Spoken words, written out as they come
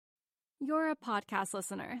You're a podcast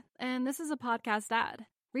listener, and this is a podcast ad.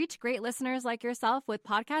 Reach great listeners like yourself with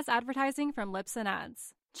podcast advertising from Libsyn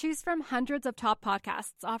Ads. Choose from hundreds of top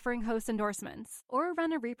podcasts offering host endorsements, or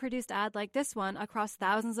run a reproduced ad like this one across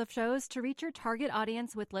thousands of shows to reach your target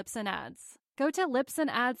audience with Libsyn Ads. Go to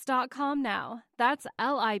libsynads.com now. That's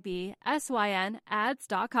LIBSYN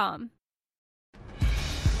ads.com.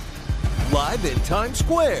 Live in Times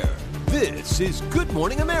Square, this is Good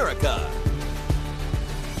Morning America.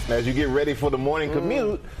 As you get ready for the morning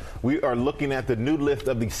commute, we are looking at the new list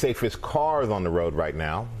of the safest cars on the road right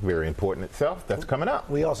now. Very important itself. That's coming up.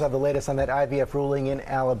 We also have the latest on that IVF ruling in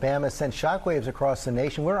Alabama. Sent shockwaves across the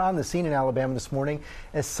nation. We're on the scene in Alabama this morning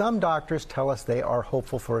as some doctors tell us they are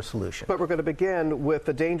hopeful for a solution. But we're going to begin with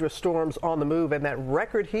the dangerous storms on the move and that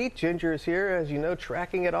record heat. Ginger is here, as you know,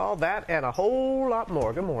 tracking it all. That and a whole lot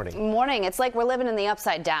more. Good morning. Morning. It's like we're living in the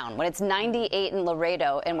upside down when it's 98 in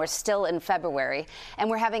Laredo and we're still in February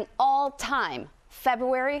and we're having all-time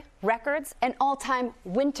February records and all-time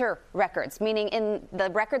winter records, meaning in the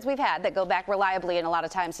records we've had that go back reliably and a lot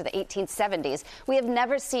of times to the 1870s, we have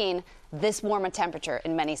never seen this warm a temperature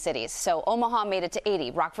in many cities. So Omaha made it to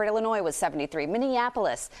 80. Rockford, Illinois was 73.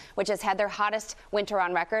 Minneapolis, which has had their hottest winter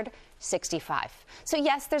on record, 65. So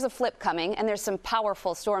yes, there's a flip coming and there's some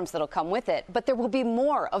powerful storms that'll come with it, but there will be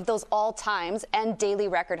more of those all times and daily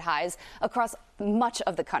record highs across much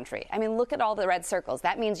of the country. I mean, look at all the red circles.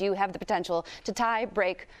 That means you have the potential to tie,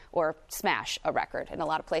 break, or smash a record in a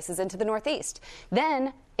lot of places into the Northeast.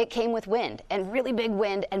 Then it came with wind and really big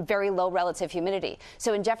wind and very low relative humidity.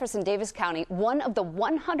 So in Jefferson Davis County, one of the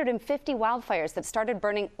 150 wildfires that started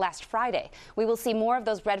burning last Friday. We will see more of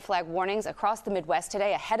those red flag warnings across the Midwest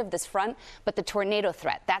today ahead of this front, but the tornado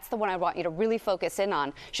threat, that's the one I want you to really focus in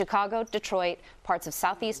on. Chicago, Detroit, parts of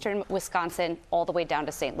southeastern Wisconsin, all the way down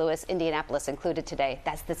to St. Louis, Indianapolis included today.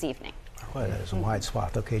 That's this evening. Boy, that is a wide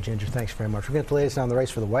swath. Okay, Ginger, thanks very much. We're going to get the latest on the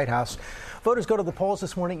race for the White House. Voters go to the polls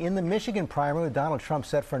this morning in the Michigan primary with Donald Trump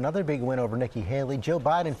set for another big win over Nikki Haley. Joe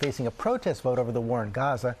Biden facing a protest vote over the war in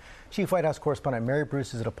Gaza. Chief White House correspondent Mary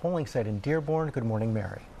Bruce is at a polling site in Dearborn. Good morning,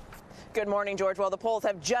 Mary. Good morning, George. Well, the polls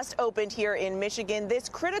have just opened here in Michigan. This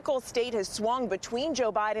critical state has swung between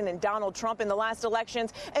Joe Biden and Donald Trump in the last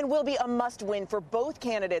elections and will be a must-win for both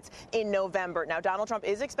candidates in November. Now, Donald Trump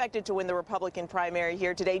is expected to win the Republican primary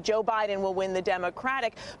here today. Joe Biden will win the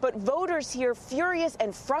Democratic. But voters here, furious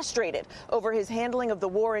and frustrated over his handling of the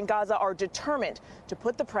war in Gaza, are determined to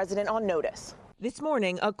put the president on notice. This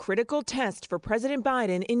morning, a critical test for President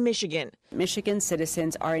Biden in Michigan. Michigan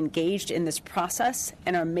citizens are engaged in this process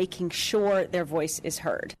and are making sure their voice is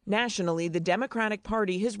heard. Nationally, the Democratic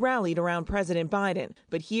Party has rallied around President Biden,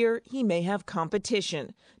 but here he may have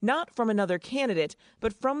competition, not from another candidate,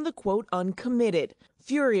 but from the, quote, uncommitted.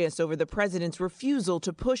 Furious over the president's refusal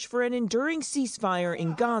to push for an enduring ceasefire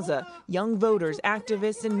in Gaza, young voters,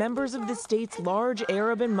 activists, and members of the state's large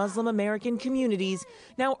Arab and Muslim American communities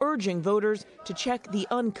now urging voters to check the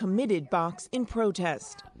uncommitted box in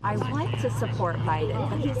protest. I want to support Biden,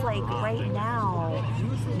 but he's like, right now,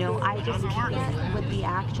 no, I just can't. With the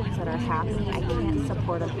actions that are happening, I can't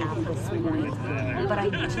support him at this point. But I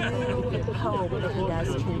do hope that he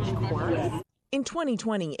does change course. In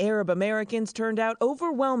 2020, Arab Americans turned out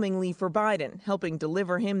overwhelmingly for Biden, helping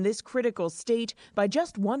deliver him this critical state by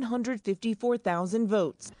just 154,000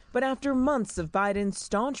 votes. But after months of Biden's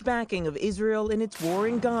staunch backing of Israel in its war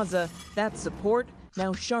in Gaza, that support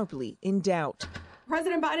now sharply in doubt.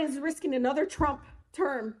 President Biden is risking another Trump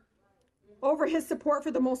term over his support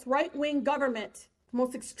for the most right-wing government, the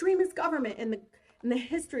most extremist government in the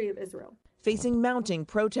history of Israel. Facing mounting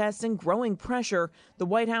protests and growing pressure, the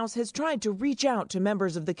White House has tried to reach out to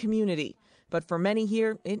members of the community. But for many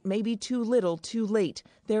here, it may be too little, too late.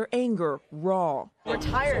 Their anger raw. We're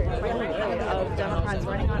tired, frankly, of Democrats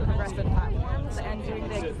running on progressive platforms and doing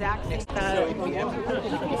the exact thing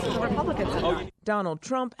that Republicans have done. Donald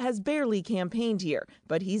Trump has barely campaigned here,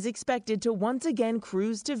 but he's expected to once again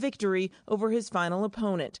cruise to victory over his final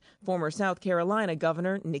opponent, former South Carolina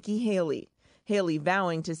Governor Nikki Haley. Haley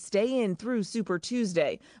vowing to stay in through Super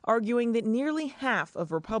Tuesday, arguing that nearly half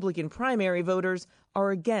of Republican primary voters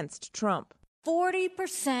are against Trump.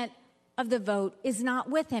 40% of the vote is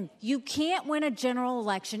not with him. You can't win a general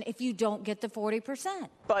election if you don't get the 40%.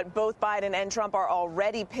 But both Biden and Trump are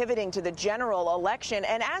already pivoting to the general election.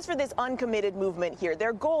 And as for this uncommitted movement here,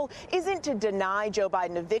 their goal isn't to deny Joe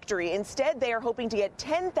Biden a victory. Instead, they are hoping to get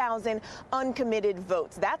 10,000 uncommitted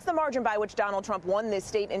votes. That's the margin by which Donald Trump won this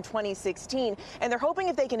state in 2016. And they're hoping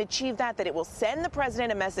if they can achieve that, that it will send the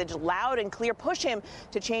president a message loud and clear, push him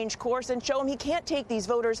to change course and show him he can't take these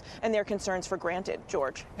voters and their concerns for granted.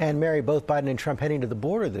 George. And Mary, both Biden and Trump heading to the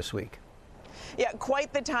border this week. Yeah,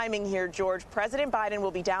 quite the timing here, George. President Biden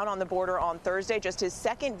will be down on the border on Thursday, just his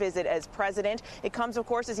second visit as president. It comes, of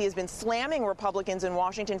course, as he has been slamming Republicans in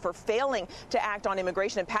Washington for failing to act on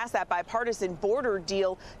immigration and pass that bipartisan border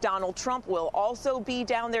deal. Donald Trump will also be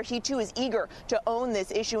down there. He, too, is eager to own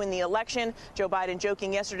this issue in the election. Joe Biden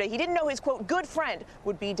joking yesterday he didn't know his, quote, good friend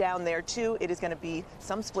would be down there, too. It is going to be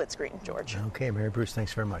some split screen, George. Okay, Mary Bruce,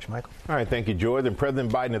 thanks very much. Michael? All right, thank you, George. And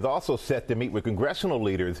President Biden is also set to meet with congressional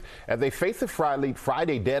leaders as they face a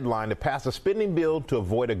Friday deadline to pass a spending bill to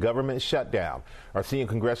avoid a government shutdown. Our senior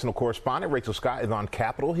congressional correspondent, Rachel Scott, is on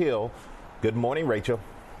Capitol Hill. Good morning, Rachel.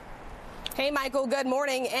 Hey, Michael, good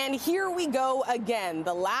morning. And here we go again.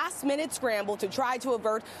 The last-minute scramble to try to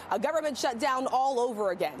avert a government shutdown all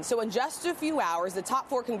over again. So in just a few hours, the top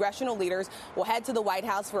 4 congressional leaders will head to the White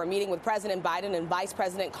House for a meeting with President Biden and Vice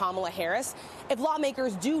President Kamala Harris. If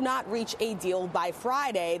lawmakers do not reach a deal by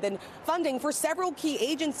Friday, then funding for several key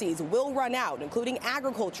agencies will run out, including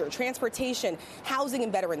agriculture, transportation, housing,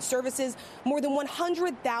 and veteran services. More than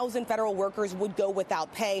 100,000 federal workers would go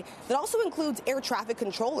without pay. That also includes air traffic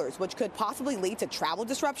controllers, which could possibly lead to travel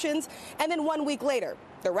disruptions. And then 1 week later,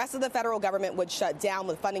 the rest of the federal government would shut down,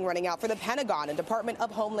 with funding running out for the Pentagon and Department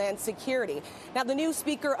of Homeland Security. Now, the new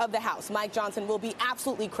Speaker of the House, Mike Johnson, will be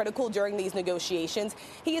absolutely critical during these negotiations.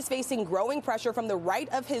 He is facing growing pressure from the right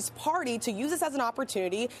of his party to use this as an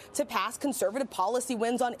opportunity to pass conservative policy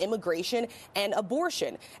wins on immigration and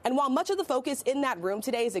abortion. And while much of the focus in that room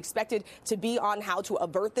today is expected to be on how to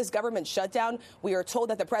avert this government shutdown, we are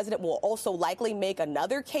told that the president will also likely make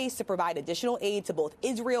another case to provide additional aid to both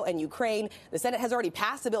Israel and Ukraine. The Senate has already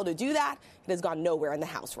passed the bill to do that. It has gone nowhere in the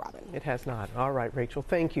House, Robin. It has not. All right, Rachel,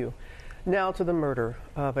 thank you. Now to the murder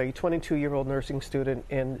of a 22-year-old nursing student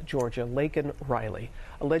in Georgia, Laken Riley,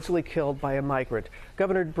 allegedly killed by a migrant.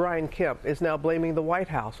 Governor Brian Kemp is now blaming the White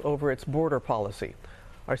House over its border policy.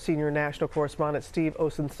 Our senior national correspondent, Steve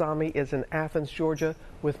Osunsami, is in Athens, Georgia,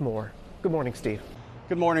 with more. Good morning, Steve.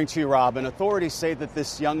 Good morning to you, Robin. Authorities say that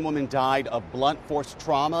this young woman died of blunt force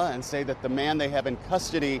trauma and say that the man they have in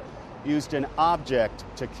custody used an object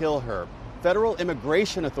to kill her. Federal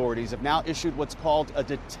immigration authorities have now issued what's called a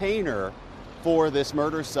detainer for this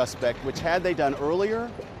murder suspect, which, had they done earlier,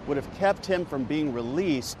 would have kept him from being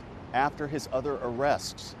released after his other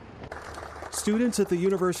arrests. Students at the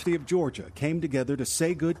University of Georgia came together to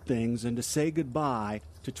say good things and to say goodbye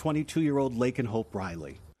to 22-year-old Laken Hope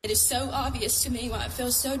Riley. It is so obvious to me why it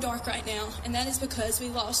feels so dark right now, and that is because we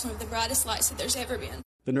lost one of the brightest lights that there's ever been.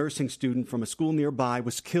 The nursing student from a school nearby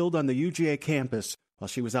was killed on the UGA campus while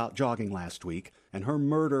she was out jogging last week, and her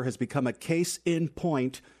murder has become a case in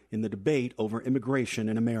point in the debate over immigration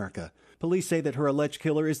in America. Police say that her alleged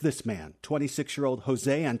killer is this man, 26-year-old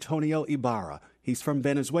Jose Antonio Ibarra. He's from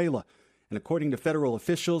Venezuela, and according to federal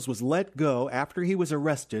officials, was let go after he was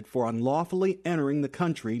arrested for unlawfully entering the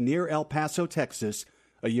country near El Paso, Texas,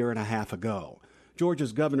 a year and a half ago.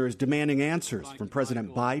 Georgia's governor is demanding answers from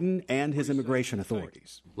President Biden and his immigration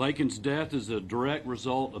authorities. Laken's death is a direct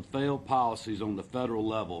result of failed policies on the federal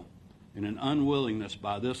level and an unwillingness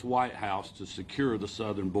by this White House to secure the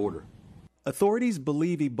southern border. Authorities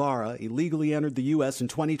believe Ibarra illegally entered the U.S. in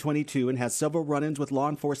 2022 and has several run-ins with law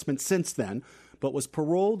enforcement since then, but was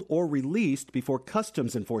paroled or released before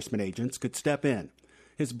customs enforcement agents could step in.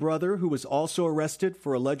 His brother, who was also arrested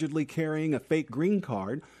for allegedly carrying a fake green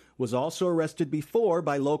card, was also arrested before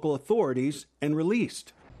by local authorities and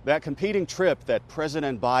released. That competing trip that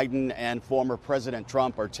President Biden and former President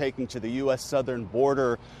Trump are taking to the U.S. southern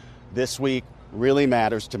border this week really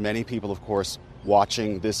matters to many people, of course,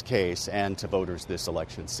 watching this case and to voters this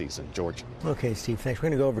election season. George. Okay, Steve, thanks. We're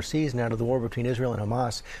going to go overseas now to the war between Israel and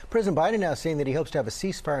Hamas. President Biden now saying that he hopes to have a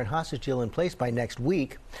ceasefire and hostage deal in place by next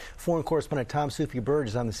week. Foreign correspondent Tom Soufi-Burge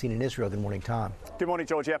is on the scene in Israel. Good morning, Tom. Good morning,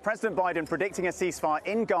 George. Yeah, President Biden predicting a ceasefire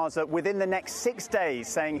in Gaza within the next 6 days,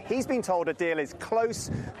 saying he's been told a deal is close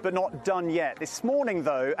but not done yet. This morning,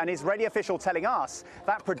 though, an Israeli official telling us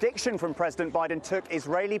that prediction from President Biden took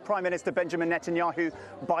Israeli Prime Minister Benjamin Netanyahu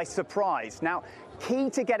by surprise. Now, key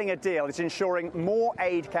to getting a deal is ensuring more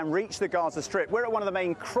aid can reach the Gaza Strip. We're at one of the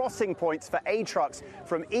main crossing points for aid trucks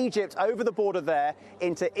from Egypt over the border there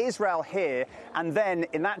into Israel here, and then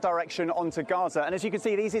in that direction onto Gaza. And as you can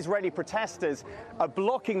see, these Israeli protesters are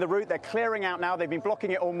blocking the route. They're clearing out now. They've been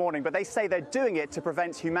blocking it all morning, but they say they're doing it to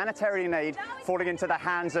prevent humanitarian aid falling into the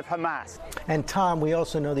hands of Hamas. And Tom, we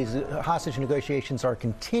also know these hostage negotiations are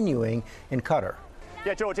continuing in Qatar.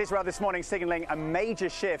 Yeah, George, Israel this morning signaling a major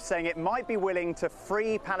shift, saying it might be willing to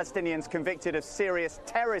free Palestinians convicted of serious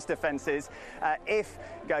terrorist offences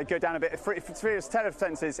serious terrorist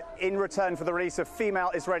offences in return for the release of female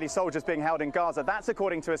Israeli soldiers being held in Gaza. That's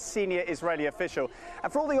according to a senior Israeli official.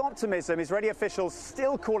 And for all the optimism, Israeli officials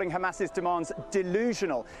still calling Hamas's demands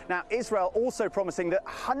delusional. Now, Israel also promising that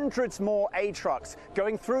hundreds more aid trucks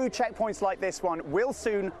going through checkpoints like this one will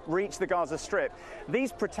soon reach the Gaza Strip.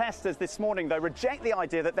 These protesters this morning, though, reject the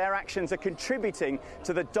idea that their actions are contributing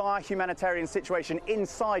to the dire humanitarian situation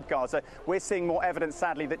inside Gaza. We're seeing more evidence,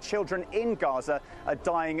 sadly, that children in Gaza are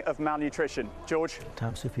dying of malnutrition. George?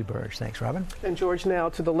 Tom Sufi-Burge. Thanks, Robin. And George, now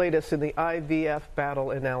to the latest in the IVF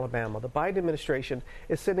battle in Alabama. The Biden administration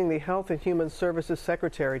is sending the Health and Human Services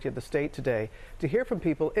Secretary to the state today to hear from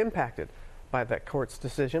people impacted by that court's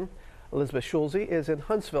decision. Elizabeth Schulze is in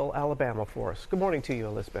Huntsville, Alabama for us. Good morning to you,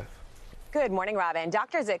 Elizabeth. Good morning, Robin.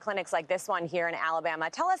 Doctors at clinics like this one here in Alabama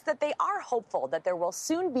tell us that they are hopeful that there will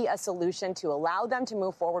soon be a solution to allow them to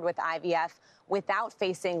move forward with IVF without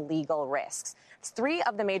facing legal risks. 3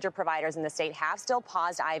 of the major providers in the state have still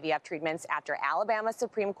paused IVF treatments after Alabama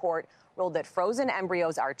Supreme Court ruled that frozen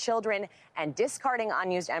embryos are children and discarding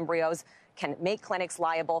unused embryos can make clinics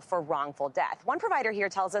liable for wrongful death. One provider here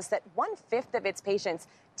tells us that 1/5 of its patients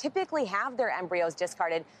typically have their embryos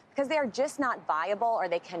discarded because they are just not viable or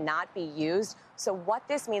they cannot be used. So what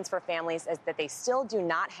this means for families is that they still do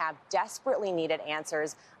not have desperately needed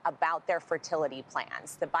answers about their fertility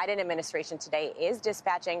plans. The Biden administration today is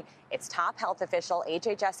dispatching its top health official,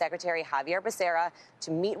 HHS Secretary Xavier Becerra,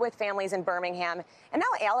 to meet with families in Birmingham. And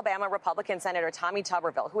now Alabama Republican Senator Tommy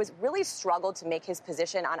Tuberville, who has really struggled to make his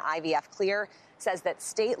position on IVF clear, says that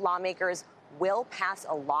state lawmakers will pass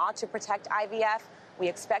a law to protect IVF. We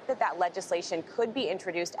expect that legislation could be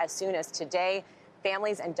introduced as soon as today.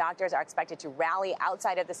 Families and doctors are expected to rally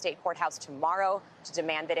outside of the state courthouse tomorrow to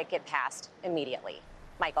demand that it get passed immediately.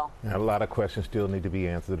 Michael. A lot of questions still need to be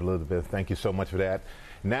answered, Elizabeth. Thank you so much for that.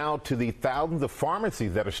 Now to the thousands of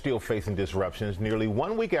pharmacies that are still facing disruptions nearly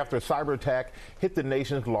 1 week after a cyber attack hit the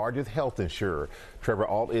nation's largest health insurer. Trevor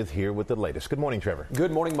Ault is here with the latest. Good morning, Trevor.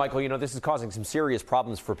 Good morning, Michael. You know, this is causing some serious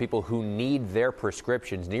problems for people who need their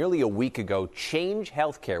prescriptions. Nearly a week ago, Change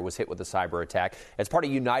Healthcare was hit with a cyber attack. As part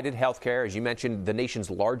of United Healthcare, as you mentioned, the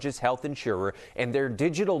nation's largest health insurer, and their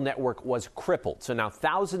digital network was crippled. So now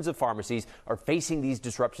thousands of pharmacies are facing these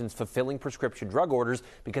disruptions fulfilling prescription drug orders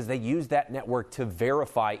because they use that network to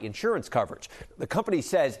verify insurance coverage. The company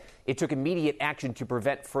says it took immediate action to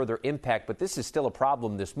prevent further impact, but this is still a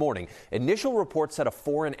problem this morning. Initial reports said a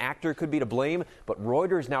foreign actor could be to blame, but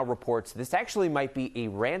Reuters now reports this actually might be a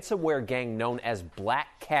ransomware gang known as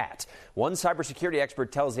Black Cat. One cybersecurity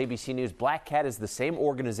expert tells ABC News Black Cat is the same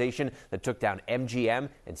organization that took down MGM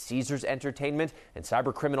and Caesars Entertainment, and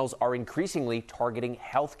cyber criminals are increasingly targeting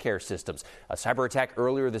healthcare systems. A cyber attack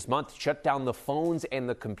earlier this month shut down the phones and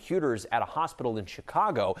the computers at a hospital in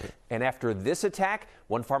Chicago. And after this attack,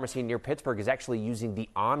 one pharmacy near Pittsburgh is actually using the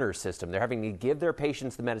honor system. They're having to give their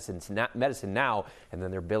patients the medicine now, and then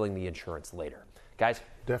they're billing the insurance later. Guys?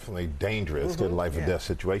 Definitely dangerous to the life or death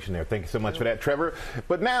situation there. Thank you so much for that, Trevor.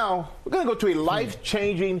 But now we're going to go to a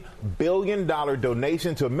life-changing billion-dollar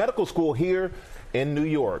donation to a medical school here in New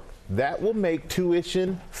York that will make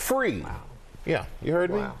tuition free. Wow. Yeah, you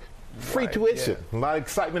heard me? Free tuition. Yeah. A lot of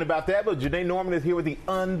excitement about that, but Janae Norman is here with the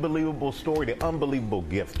unbelievable story, the unbelievable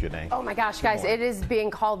gift, Janae. Oh my gosh, guys, it is being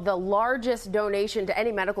called the largest donation to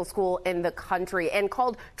any medical school in the country and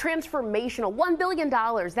called transformational. $1 billion.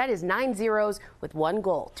 That is 9 zeros with one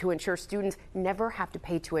goal: to ensure students never have to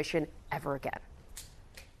pay tuition ever again.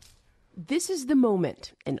 This is the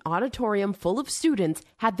moment an auditorium full of students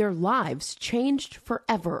had their lives changed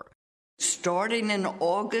forever. Starting in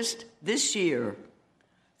August this year,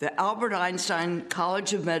 the Albert Einstein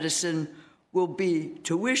College of Medicine will be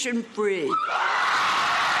tuition-free.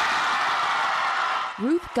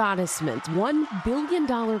 Ruth Gottesman's $1 billion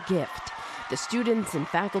gift. The students and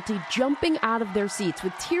faculty jumping out of their seats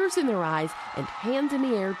with tears in their eyes and hands in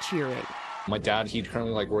the air cheering. My dad, he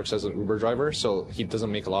currently works as an Uber driver, so he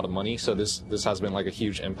doesn't make a lot of money. So this has been a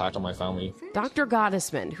huge impact on my family. Dr.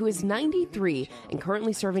 Gottesman, who is 93 and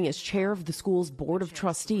currently serving as chair of the school's board of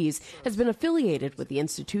trustees, has been affiliated with the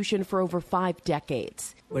institution for over 5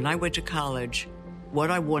 decades. When I went to college, What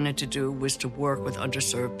I wanted to do was to work with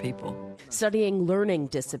underserved people. Studying learning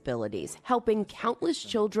disabilities, helping countless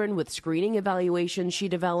children with screening evaluations she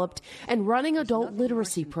developed, and running adult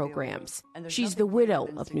literacy programs. She's the widow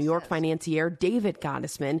of New York financier David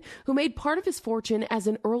Gottesman, who made part of his fortune as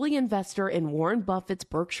an early investor in Warren Buffett's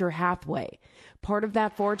Berkshire Hathaway. Part of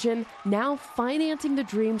that fortune now financing the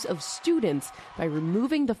dreams of students by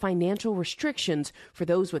removing the financial restrictions for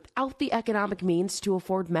those without the economic means to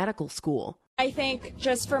afford medical school. I think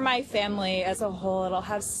just for my family as a whole, it'll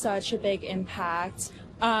have such a big impact,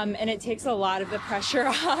 and it takes a lot of the pressure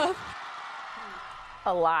off.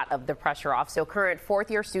 A lot of the pressure off. So current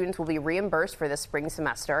fourth-year students will be reimbursed for the spring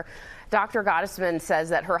semester. Dr. Gottesman says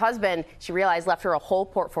that her husband, she realized, left her a whole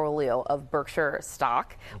portfolio of Berkshire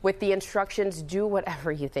stock with the instructions, do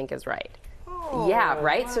whatever you think is right. Yeah,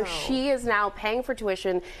 right? Wow. So she is now paying for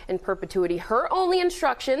tuition in perpetuity. Her only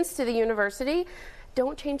instructions to the university: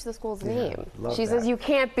 don't change the school's name. She says you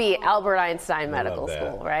can't be Albert Einstein Medical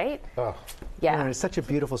School, right? Oh. Yeah. And it's such a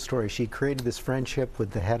beautiful story. She created this friendship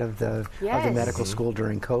with the head of the medical school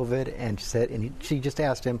during COVID, and she just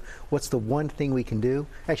asked him, what's the one thing we can do?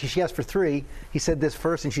 Actually, she asked for three. He said this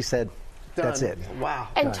first, and she said, that's it. Wow.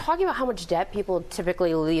 And talking about how much debt people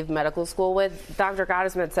typically leave medical school with, Dr.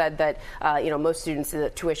 Gottesman said that most students, the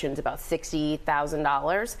tuition is about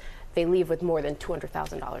 $60,000. They leave with more than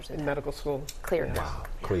 $200,000 in medical school. Cleared. Wow,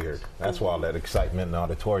 cleared. That's why all that excitement in the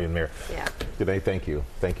auditorium there. Yeah. Today, thank you.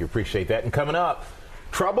 Thank you. Appreciate that. And coming up,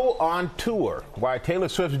 trouble on tour. Why Taylor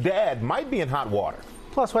Swift's dad might be in hot water.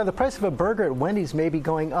 Plus, why the price of a burger at Wendy's may be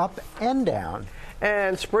going up and down.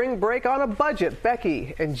 And spring break on a budget.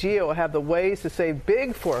 Becky and Gio have the ways to save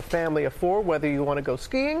big for a family of four, whether you want to go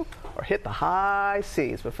skiing or hit the high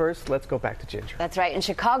seas. But first, let's go back to Ginger. That's right. And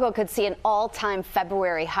Chicago could see an all-time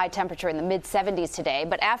February high temperature in the mid-70s today.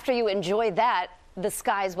 But after you enjoy that, the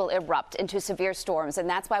skies will erupt into severe storms. And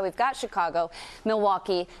that's why we've got Chicago,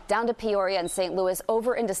 Milwaukee, down to Peoria and St. Louis,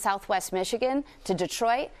 over into southwest Michigan, to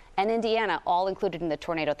Detroit and Indiana, all included in the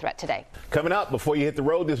tornado threat today. Coming up, before you hit the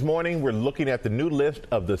road this morning, we're looking at the new list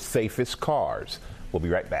of the safest cars. We'll be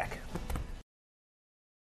right back.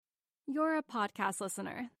 You're a podcast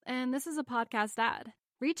listener, and this is a podcast ad.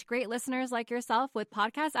 Reach great listeners like yourself with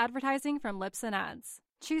podcast advertising from Libsyn Ads.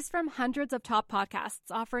 Choose from hundreds of top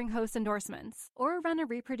podcasts offering host endorsements, or run a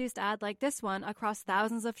reproduced ad like this one across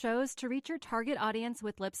thousands of shows to reach your target audience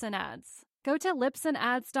with Libsyn Ads. Go to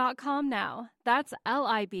libsynads.com now. That's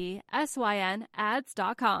LIBSYN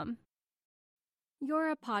ads.com. You're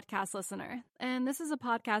a podcast listener, and this is a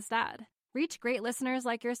podcast ad. Reach great listeners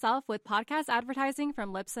like yourself with podcast advertising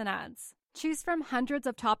from Libsyn Ads. Choose from hundreds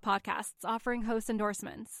of top podcasts offering host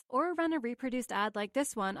endorsements, or run a reproduced ad like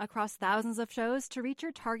this one across thousands of shows to reach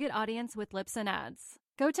your target audience with Libsyn Ads.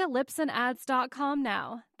 Go to libsynads.com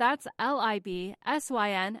now. That's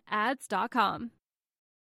LIBSYN ads.com.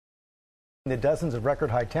 The dozens of record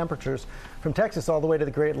high temperatures from Texas all the way to the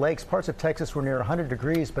Great Lakes. Parts of Texas were near 100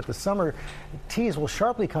 degrees, but the summer teas will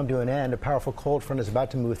sharply come to an end. A powerful cold front is about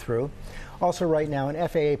to move through. Also right now, an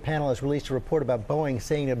FAA panel has released a report about Boeing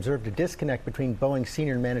saying it observed a disconnect between Boeing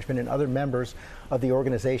senior management and other members of the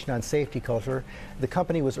Organization on Safety Culture. The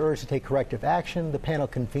company was urged to take corrective action. The panel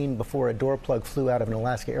convened before a door plug flew out of an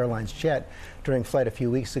Alaska Airlines jet during flight a few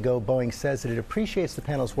weeks ago. Boeing says that it appreciates the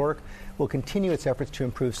panel's work, will continue its efforts to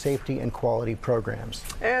improve safety and quality programs.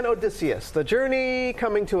 And Odysseus, the journey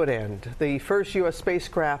coming to an end. The first U.S.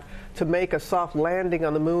 spacecraft to make a soft landing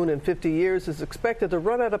on the moon in 50 years is expected to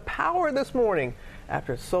run out of power this morning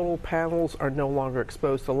after its solar panels are no longer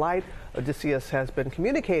exposed to light. Odysseus has been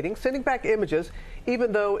communicating, sending back images,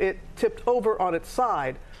 even though it tipped over on its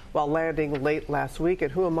side while landing late last week.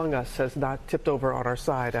 And who among us has not tipped over on our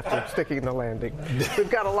side after sticking the landing? We've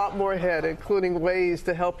got a lot more ahead, including ways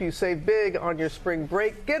to help you save big on your spring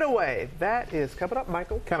break getaway. That is coming up,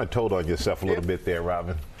 Michael. Kind of told on yourself a little bit there,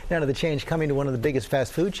 Robin. Now to the change coming to one of the biggest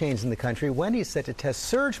fast food chains in the country. Wendy's set to test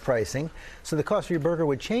surge pricing, so the cost of your burger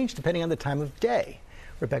would change depending on the time of day.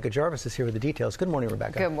 Rebecca Jarvis is here with the details. Good morning,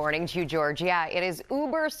 Rebecca. Good morning to you, George. Yeah, it is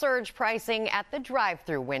Uber surge pricing at the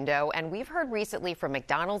drive-thru window. And we've heard recently from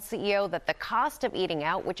McDonald's CEO that the cost of eating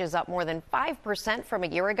out, which is up more than 5% from a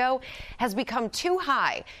year ago, has become too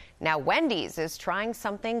high. Now, Wendy's is trying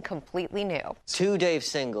something completely new. 2 Dave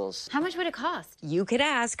singles. How much would it cost? You could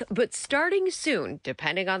ask, but starting soon,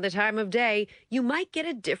 depending on the time of day, you might get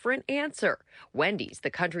a different answer. Wendy's,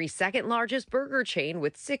 the country's second largest burger chain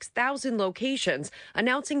with 6,000 locations,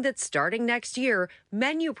 announcing that starting next year,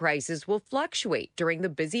 menu prices will fluctuate during the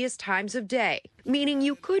busiest times of day, meaning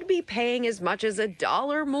you could be paying as much as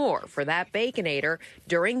 $1 more for that Baconator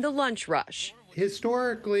during the lunch rush.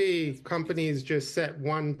 Historically, companies just set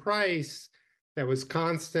one price that was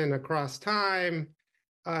constant across time.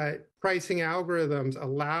 Pricing algorithms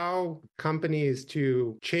allow companies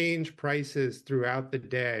to change prices throughout the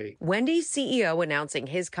day. Wendy's CEO announcing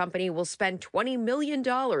his company will spend $20 million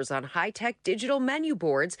on high-tech digital menu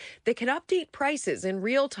boards that can update prices in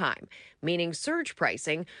real time, meaning surge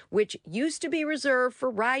pricing, which used to be reserved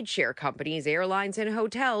for rideshare companies, airlines, and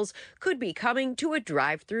hotels, could be coming to a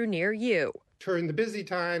drive-thru near you. During the busy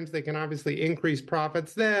times, they can obviously increase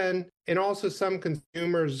profits then. And also some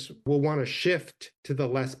consumers will want to shift to the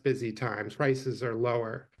less busy times. Prices are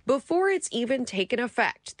lower. Before it's even taken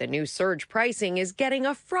effect, the new surge pricing is getting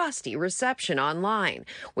a frosty reception online,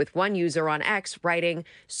 with one user on X writing,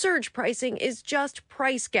 "Surge pricing is just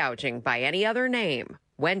price gouging by any other name."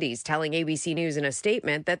 Wendy's telling ABC News in a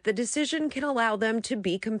statement that the decision can allow them to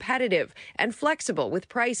be competitive and flexible with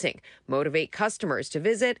pricing, motivate customers to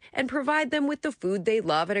visit, and provide them with the food they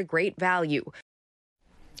love at a great value.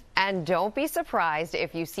 And don't be surprised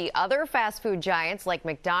if you see other fast food giants like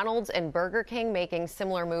McDonald's and Burger King making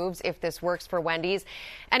similar moves if this works for Wendy's.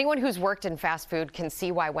 Anyone who's worked in fast food can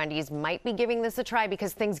see why Wendy's might be giving this a try,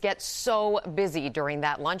 because things get so busy during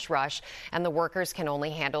that lunch rush and the workers can only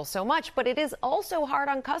handle so much. But it is also hard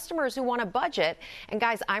on customers who want a budget. And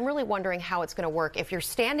guys, I'm really wondering how it's going to work if you're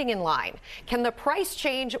standing in line. Can the price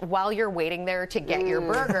change while you're waiting there to get your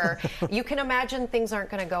burger? You can imagine things aren't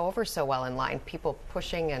going to go over so well in line. People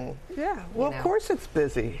pushing and of course it's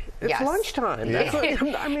busy. It's lunchtime. Yeah. That's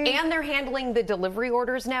what, I mean, and they're handling the delivery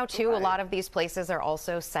orders now, too. Right. A lot of these places are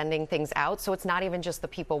also sending things out. So it's not even just the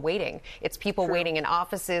people waiting. It's people waiting in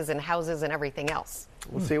offices and houses and everything else.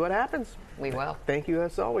 We'll see what happens. We will. Thank you,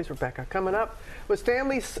 as always, Rebecca. Coming up, with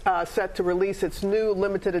Stanley set to release its new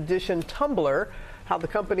limited edition tumbler, how the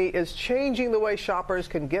company is changing the way shoppers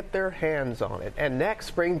can get their hands on it. And next,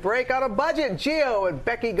 spring break on a budget. Gio and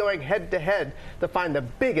Becky going head-to-head to find the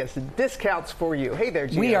biggest discounts for you. Hey there,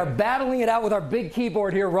 Gio. We are battling it out with our big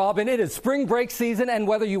keyboard here, Robin. It is spring break season, and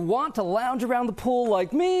whether you want to lounge around the pool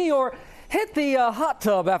like me or hit the hot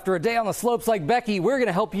tub after a day on the slopes like Becky, we're going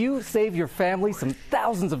to help you save your family some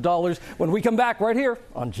thousands of dollars when we come back right here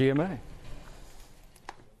on GMA.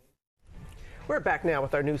 We're back now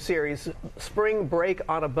with our new series, Spring Break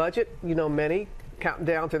on a Budget. You know many, counting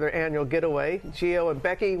down to their annual getaway. Gio and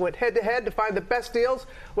Becky went head-to-head to find the best deals,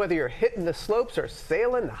 whether you're hitting the slopes or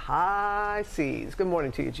sailing the high seas. Good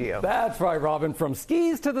morning to you, Gio. That's right, Robin. From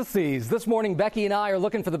skis to the seas. This morning, Becky and I are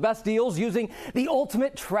looking for the best deals using the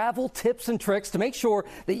ultimate travel tips and tricks to make sure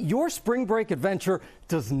that your spring break adventure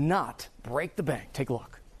does not break the bank. Take a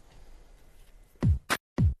look.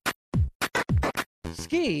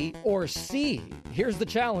 Ski or sea? Here's the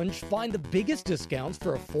challenge. Find the biggest discounts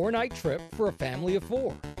for a 4-night trip for a family of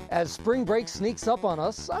 4. As spring break sneaks up on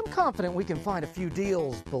us, I'm confident we can find a few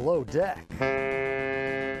deals below deck.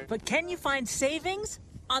 But can you find savings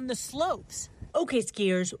on the slopes? Okay,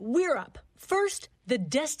 skiers, we're up. First, the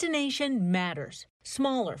destination matters.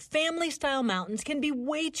 Smaller, family-style mountains can be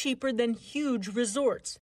way cheaper than huge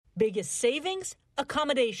resorts. Biggest savings?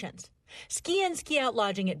 Accommodations. Ski In Ski Out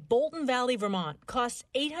lodging at Bolton Valley, Vermont costs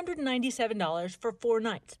 $897 for 4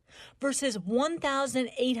 nights versus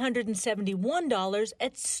 $1,871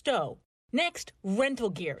 at Stowe. Next, rental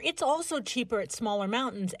gear. It's also cheaper at smaller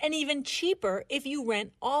mountains and even cheaper if you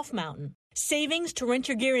rent off mountain. Savings to rent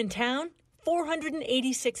your gear in town?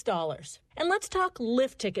 $486. And let's talk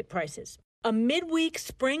lift ticket prices. A midweek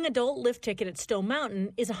spring adult lift ticket at Stowe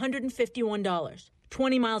Mountain is $151.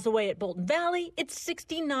 20 miles away at Bolton Valley, it's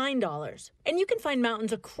 $69. And you can find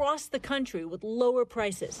mountains across the country with lower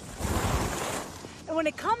prices. And when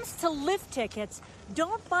it comes to lift tickets,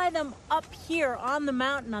 don't buy them up here on the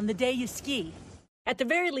mountain on the day you ski. At the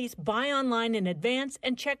very least, buy online in advance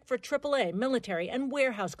and check for AAA, military, and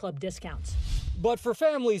warehouse club discounts. But for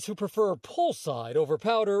families who prefer poolside over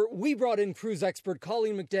powder, we brought in cruise expert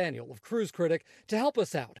Colleen McDaniel of Cruise Critic to help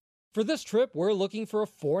us out. For this trip, we're looking for a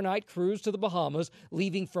 4-night cruise to the Bahamas,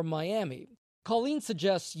 leaving from Miami. Colleen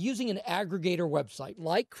suggests using an aggregator website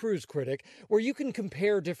like Cruise Critic, where you can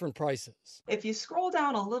compare different prices. If you scroll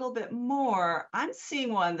down a little bit more, I'm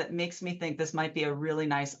seeing one that makes me think this might be a really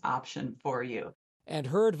nice option for you. And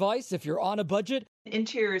her advice, if you're on a budget?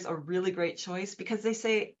 Interior is a really great choice because they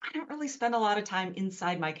say, I don't really spend a lot of time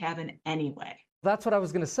inside my cabin anyway. That's what I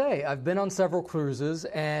was going to say. I've been on several cruises,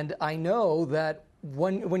 and I know that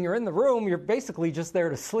when you're in the room, you're basically just there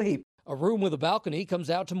to sleep. A room with a balcony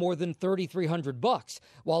comes out to more than $3,300,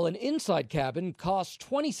 while an inside cabin costs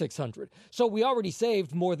 $2,600. So we already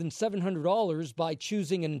saved more than $700 by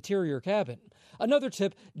choosing an interior cabin. Another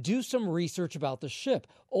tip, do some research about the ship.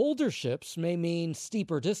 Older ships may mean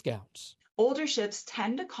steeper discounts. older ships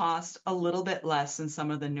tend to cost a little bit less than some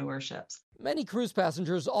of the newer ships. Many cruise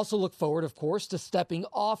passengers also look forward, of course, to stepping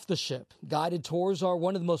off the ship. Guided tours are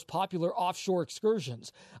one of the most popular offshore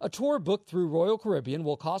excursions. A tour booked through Royal Caribbean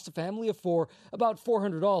will cost a family of four about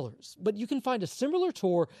 $400, but you can find a similar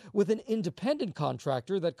tour with an independent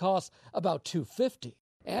contractor that costs about $250.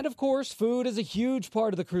 And of course, food is a huge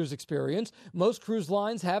part of the cruise experience. Most cruise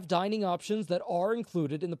lines have dining options that are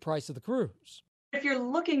included in the price of the cruise. If you're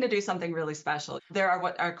looking to do something really special, there are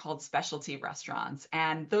what are called specialty restaurants,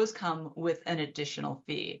 and those come with an additional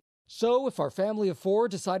fee. So if our family of four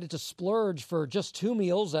decided to splurge for just 2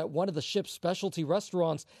 meals at one of the ship's specialty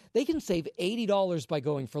restaurants, they can save $80 by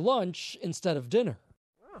going for lunch instead of dinner.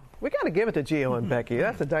 We got to give it to Gio and Becky.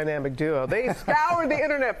 That's a dynamic duo. They scoured the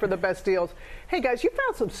internet for the best deals. Hey, guys, you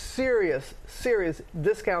found some serious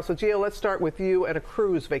discounts. So, Gio, let's start with you at a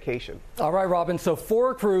cruise vacation. All right, Robin. So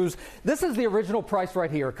for a cruise, this is the original price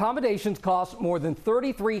right here. Accommodations cost more than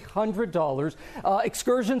 $3,300.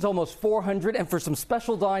 Excursions, almost $400. And for some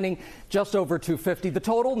special dining, just over $250. The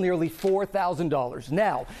total, nearly $4,000.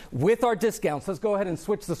 Now, with our discounts, let's go ahead and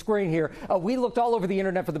switch the screen here. We looked all over the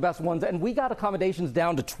internet for the best ones, and we got accommodations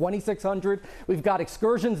down to $2,600. We've got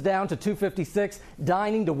excursions down to $256,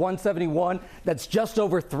 dining to $171. That's just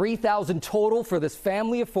over $3,000 total for this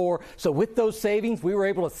family of four. So with those savings, we were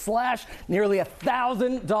able to slash nearly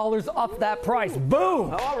 $1,000 off that price.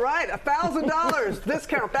 Boom! All right, $1,000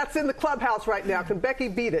 discount. That's in the clubhouse right now. Can Becky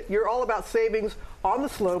beat it? You're all about savings on the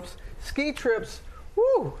slopes. Ski trips,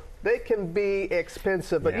 woo, they can be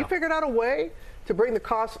expensive, but you figured out a way to bring the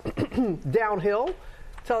cost downhill.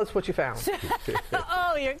 Tell us what you found.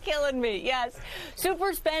 Oh, you're killing me. Yes.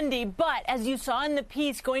 Super spendy, but as you saw in the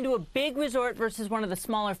piece, going to a big resort versus one of the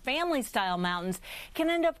smaller family-style mountains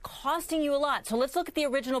can end up costing you a lot. So let's look at the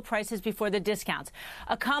original prices before the discounts.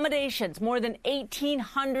 Accommodations, more than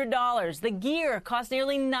 $1,800. The gear cost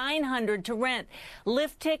nearly $900 to rent.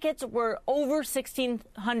 Lift tickets were over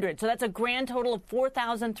 $1,600. So that's a grand total of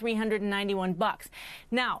 $4,391.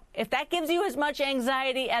 Now, if that gives you as much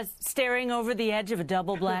anxiety as staring over the edge of a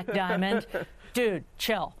double black diamond, dude,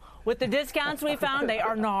 chill. With the discounts we found, they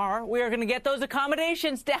are gnar. We are going to get those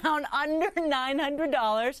accommodations down under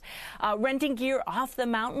 $900. Renting gear off the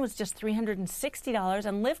mountain was just $360,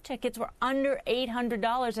 and lift tickets were under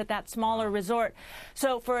 $800 at that smaller resort.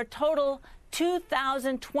 So for a total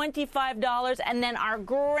 $2,025, and then our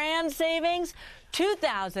grand savings,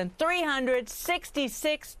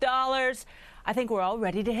 $2,366. I think we're all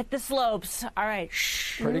ready to hit the slopes. All right.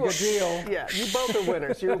 Pretty good deal. Yeah, you both are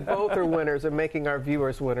winners. You both are winners and making our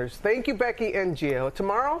viewers winners. Thank you, Becky and Gio.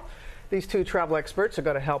 Tomorrow, these two travel experts are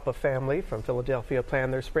going to help a family from Philadelphia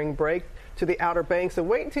plan their spring break to the Outer Banks. And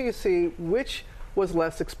wait until you see which was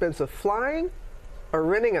less expensive, flying or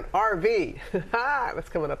renting an RV. That's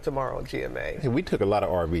coming up tomorrow on GMA. Hey, we took a lot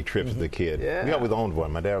of RV trips as a kid. Yeah. We always owned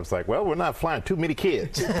one. My dad was like, well, we're not flying too many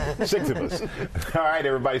kids. 6 of us. All right,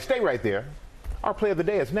 everybody, stay right there. Our play of the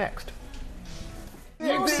day is next.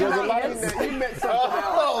 You met something else.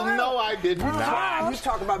 Oh, no, I did not. You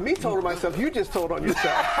talk about me told on myself. You just told on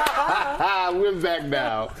yourself. We're back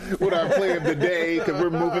now with our play of the day because we're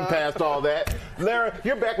moving past all that. Lara,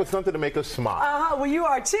 you're back with something to make us smile. Well, you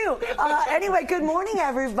are too. Anyway, good morning,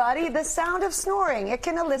 everybody. The sound of snoring. It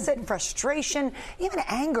can elicit frustration, even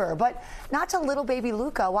anger, but not to little baby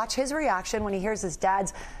Luca. Watch his reaction when he hears his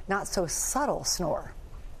dad's not so subtle snore.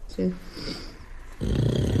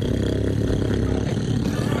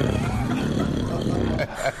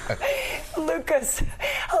 Luca's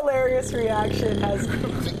hilarious reaction has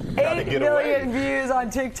 8 million views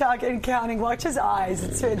on TikTok and counting. Watch his eyes.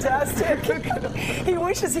 It's fantastic. He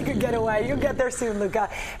wishes he could get away. You'll get there soon, Luca.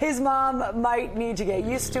 His mom might need to get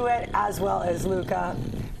used to it, as well as Luca.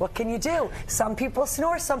 What can you do? Some people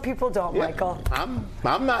snore, some people don't, Michael. I'm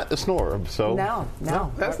not a snorer, so. No.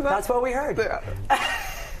 That's what we heard.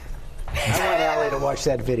 I want Allie to watch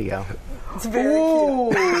that video. It's very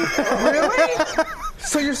cute. Really?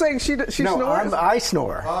 So you're saying she snores? I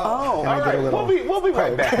snore. Oh, all right. We'll be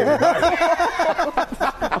right back, everybody.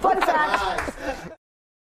 Fun fact.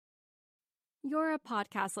 You're a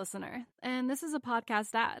podcast listener, and this is a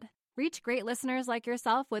podcast ad. Reach great listeners like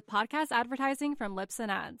yourself with podcast advertising from Libsyn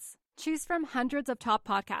Ads. Choose from hundreds of top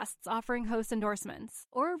podcasts offering host endorsements,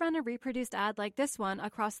 or run a reproduced ad like this one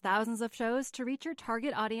across thousands of shows to reach your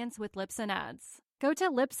target audience with Libsyn Ads. Go to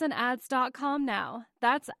libsynads.com now.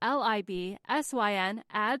 That's LIBSYN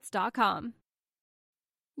ads.com.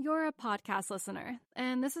 You're a podcast listener,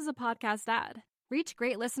 and this is a podcast ad. Reach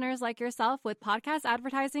great listeners like yourself with podcast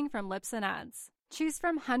advertising from Libsyn Ads. Choose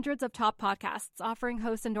from hundreds of top podcasts offering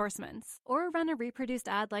host endorsements, or run a reproduced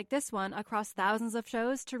ad like this one across thousands of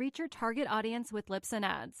shows to reach your target audience with Libsyn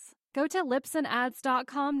Ads. Go to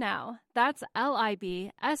libsynads.com now. That's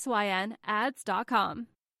LIBSYN ads.com.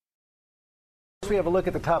 We have a look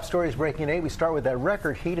at the top stories breaking 8. We start with that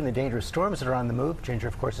record heat and the dangerous storms that are on the move. Ginger,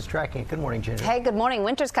 of course, is tracking it. Good morning, Ginger. Hey, good morning.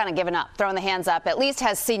 Winter's kind of given up, throwing the hands up, at least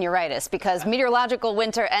has senioritis, because meteorological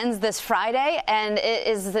winter ends this Friday, and it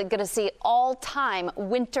is going to see all-time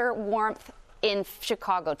winter warmth in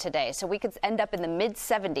Chicago today. So we could end up in the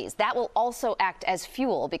mid-70s. That will also act as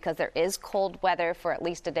fuel, because there is cold weather for at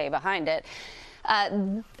least a day behind it,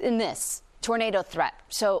 in this tornado threat.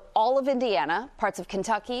 So all of Indiana, parts of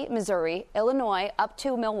Kentucky, Missouri, Illinois, up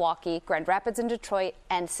to Milwaukee, Grand Rapids and Detroit,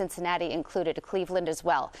 and Cincinnati included, Cleveland as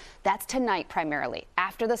well. That's tonight primarily.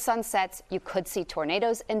 After the sun sets, you could see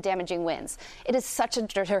tornadoes and damaging winds. It is such a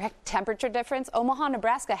direct temperature difference. Omaha,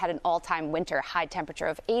 Nebraska had an all-time winter high temperature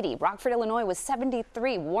of 80. Rockford, Illinois was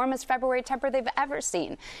 73, warmest February temperature they've ever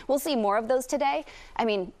seen. We'll see more of those today. I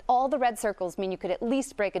mean, all the red circles mean you could at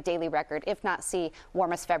least break a daily record, if not see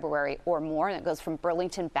warmest February or more. And it goes from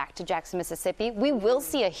Burlington back to Jackson, Mississippi. We will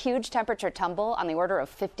see a huge temperature tumble on the order of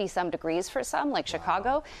 50-some degrees for some, like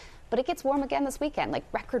Chicago. But it gets warm again this weekend, like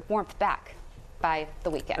record warmth back by the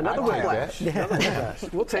weekend. Another whiplash.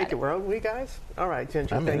 We'll take it, won't we, guys? All right,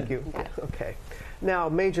 Ginger, thank you. Okay. Now,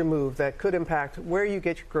 major move that could impact where you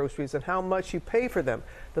get your groceries and how much you pay for them.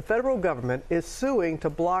 The federal government is suing to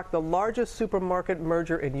block the largest supermarket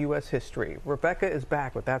merger in U.S. history. Rebecca is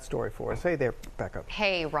back with that story for us. Hey there, Rebecca.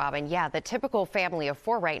 Hey, Robin. Yeah, the typical family of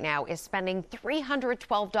 4 right now is spending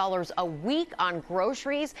 $312 a week on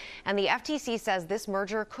groceries, and the FTC says this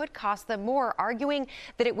merger could cost them more, arguing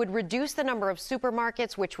that it would reduce the number of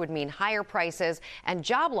supermarkets, which would mean higher prices and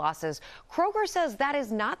job losses. Kroger says that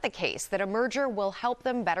is not the case, that a merger will help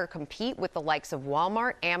them better compete with the likes of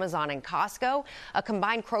Walmart, Amazon, and Costco. A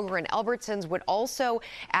combined Kroger and Albertsons would also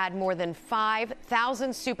add more than 5,000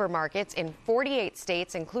 supermarkets in 48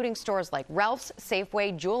 states, including stores like Ralph's,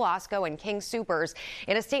 Safeway, Jewel Osco, and King Soopers.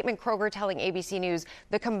 In a statement, Kroger telling ABC News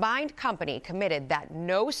the combined company committed that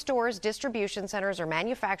no stores, distribution centers, or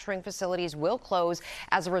manufacturing facilities will close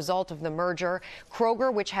as a result of the merger.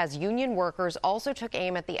 Kroger, which has union workers, also took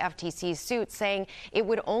aim at the FTC's suit, saying it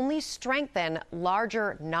would only strengthen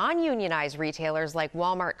larger non-unionized retailers like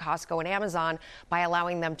Walmart, Costco, and Amazon by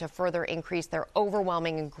allowing them to further increase their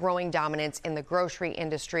overwhelming and growing dominance in the grocery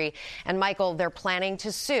industry. And Michael, they're planning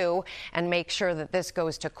to sue and make sure that this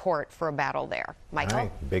goes to court for a battle there. Michael? All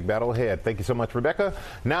right, big battle ahead. Thank you so much, Rebecca.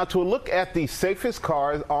 Now to a look at the safest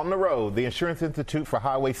cars on the road. The Insurance Institute for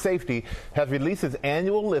Highway Safety has released its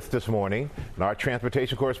annual list this morning. And our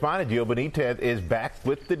transportation correspondent, Gio Benitez, is back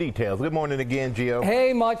with the details. Good morning again, Gio.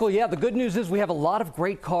 Hey, Michael. Yeah, the good news is we have a lot of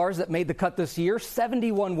great cars that made the cut this year,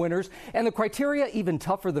 71 winners, and the criteria even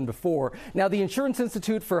tougher than before. Now, the Insurance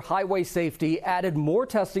Institute for Highway Safety added more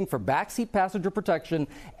testing for backseat passenger protection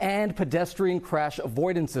and pedestrian crash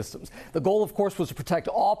avoidance systems. The goal, of course, was to protect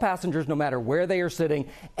all passengers no matter where they are sitting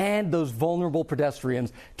and those vulnerable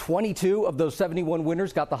pedestrians. 22 of those 71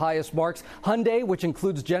 winners got the highest marks. Hyundai, which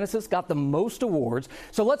includes Genesis, got the most awards.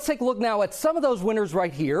 So let's take a look now at some of those winners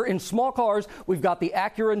right here. In small cars, we've got the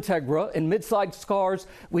Acura Integra. In mid-sized cars,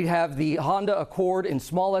 we have the Honda Accord. In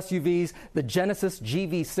small SUVs, the Genesis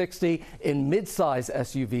GV60. In mid-size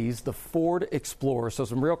SUVs, the Ford Explorer. So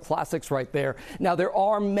some real classics right there. Now, there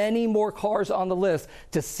are many more cars on the list.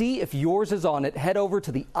 To see if yours is on it, head over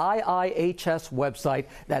to the IIHS website.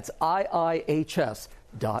 That's IIHS.org.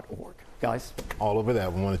 Guys, all over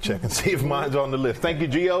that. We want to check and see if mine's on the list. Thank you,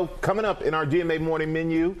 Gio. Coming up in our GMA Morning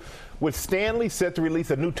Menu, with Stanley set to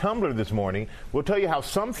release a new tumbler this morning, we'll tell you how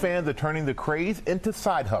some fans are turning the craze into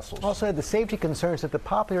side hustles. Also had the safety concerns at the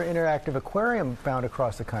popular interactive aquarium found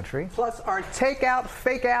across the country. Plus, our takeout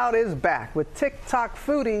fake out is back with TikTok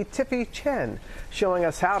foodie Tiffy Chen showing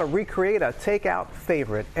us how to recreate a takeout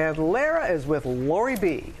favorite. And Lara is with Lori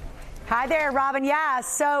B. Hi there, Robin. Yeah,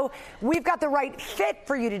 so we've got the right fit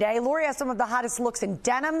for you today. Lori has some of the hottest looks in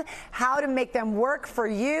denim. How to make them work for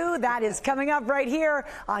you. That is coming up right here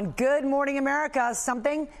on Good Morning America.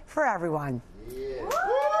 Something for everyone. Yeah.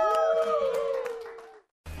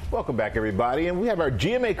 Welcome back, everybody. And we have our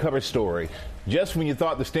GMA cover story. Just when you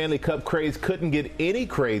thought the Stanley Cup craze couldn't get any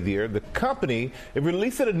crazier, the company is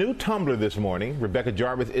releasing a new tumbler this morning. Rebecca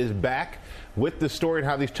Jarvis is back with the story on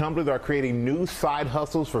how these tumblers are creating new side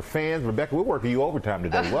hustles for fans. Rebecca, we're working you overtime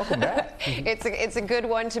today. Welcome back. It's a good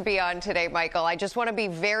one to be on today, Michael. I just want to be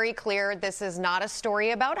very clear. This is not a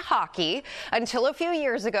story about hockey. Until a few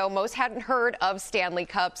years ago, most hadn't heard of Stanley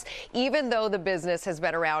Cups, even though the business has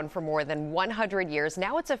been around for more than 100 years.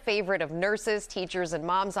 Now it's a favorite of nurses, teachers, and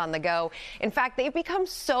moms on the go. In fact, they've become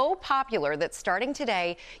so popular that starting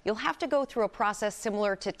today, you'll have to go through a process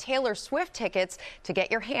similar to Taylor Swift tickets to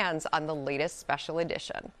get your hands on the latest special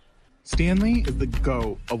edition. Stanley is the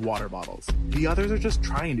GOAT of water bottles. The others are just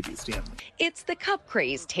trying to be Stanley. It's the cup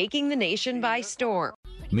craze taking the nation by storm.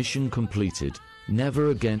 Mission completed. Never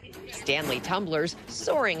again. Stanley tumblers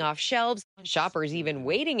soaring off shelves, shoppers even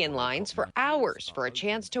waiting in lines for hours for a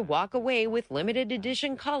chance to walk away with limited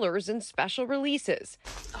edition colors and special releases.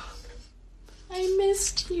 I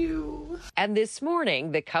missed you. And this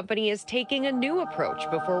morning, the company is taking a new approach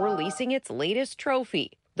before releasing its latest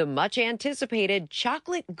trophy, the much-anticipated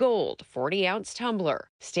Chocolate Gold 40-ounce tumbler.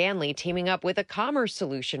 Stanley teaming up with a commerce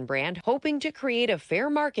solution brand, hoping to create a fair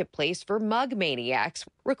marketplace for mug maniacs,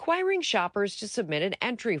 requiring shoppers to submit an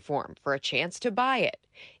entry form for a chance to buy it.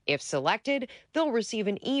 If selected, they'll receive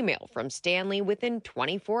an email from Stanley within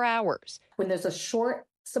 24 hours. When there's a short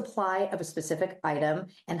supply of a specific item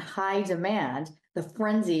and high demand, the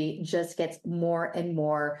frenzy just gets more and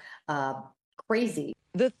more crazy.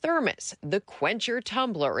 The thermos, the Quencher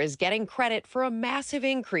tumbler, is getting credit for a massive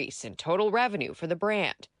increase in total revenue for the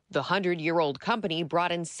brand. The 100-year-old company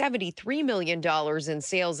brought in $73 million in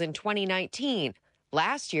sales in 2019.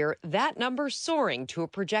 Last year, that number soaring to a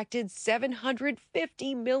projected $750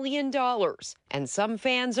 million. And some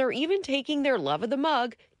fans are even taking their love of the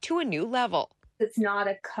mug to a new level. It's not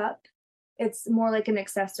a cup. It's more like an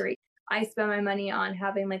accessory. I spend my money on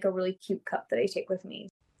having like a really cute cup that I take with me.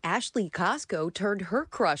 Ashley Costco turned her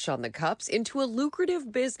crush on the cups into a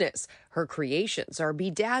lucrative business. Her creations are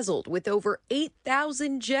bedazzled with over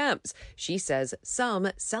 8,000 gems. She says some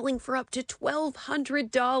selling for up to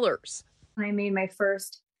 $1,200. I made my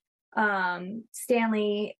first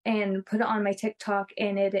Stanley and put it on my TikTok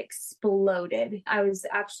and it exploded. I was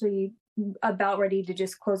actually about ready to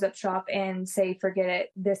just close up shop and say, forget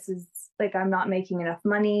it. This is like, I'm not making enough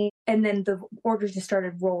money. And then the orders just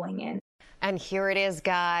started rolling in. And here it is,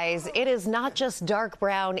 guys. It is not just dark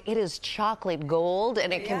brown, it is chocolate gold,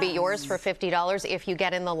 and it can be yours for $50 if you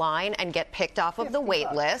get in the line and get picked off of the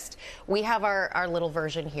wait list. We have our little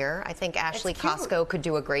version here. I think Ashley Costco could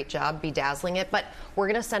do a great job bedazzling it, but we're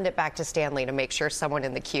going to send it back to Stanley to make sure someone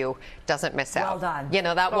in the queue doesn't miss out. Well done. You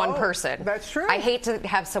know, that one person. That's true. I hate to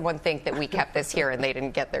have someone think that we kept this here and they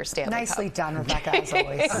didn't get their Stanley Nicely Cup. done, Rebecca, as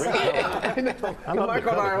always. I know. Michael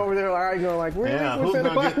and I are over there arguing like, really? Yeah, who's going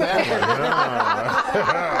to get that one?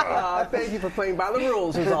 Thank you for playing by the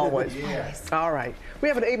rules, as always. Yes. All right. We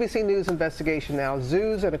have an ABC News investigation now.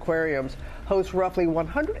 Zoos and aquariums host roughly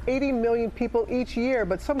 180 million people each year,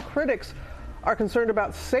 but some critics are concerned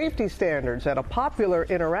about safety standards at a popular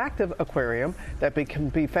interactive aquarium that can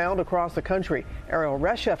be found across the country. Ariel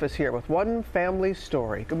Reshef is here with one family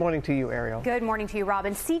story. Good morning to you, Ariel. Good morning to you,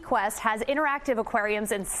 Robin. Sequest has interactive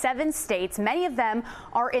aquariums in 7 states. Many of them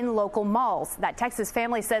are in local malls. That Texas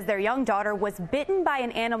family says their young daughter was bitten by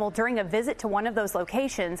an animal during a visit to one of those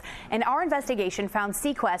locations. And our investigation found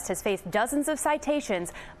Sequest has faced dozens of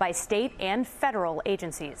citations by state and federal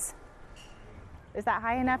agencies. Is that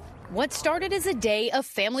high enough? What started as a day of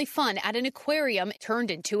family fun at an aquarium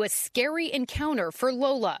turned into a scary encounter for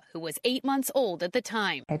Lola, who was 8 months old at the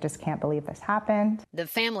time. I just can't believe this happened. The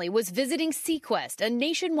family was visiting Sequest, a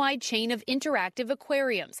nationwide chain of interactive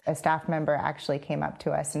aquariums. A staff member actually came up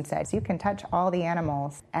to us and said, you can touch all the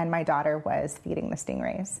animals. And my daughter was feeding the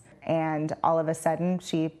stingrays. And all of a sudden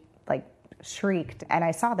she shrieked and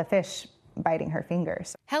I saw the fish biting her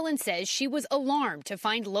fingers. Helen says she was alarmed to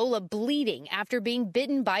find Lola bleeding after being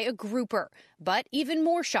bitten by a grouper. But even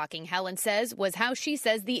more shocking, Helen says, was how she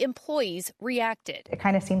says the employees reacted. It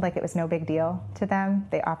kind of seemed like it was no big deal to them.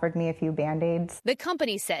 They offered me a few Band-Aids. The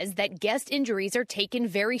company says that guest injuries are taken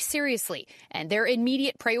very seriously, and their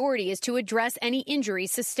immediate priority is to address any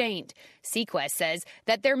injuries sustained. Sequest says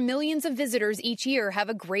that their millions of visitors each year have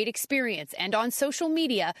a great experience, and on social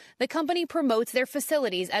media, the company promotes their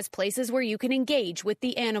facilities as places where you can engage with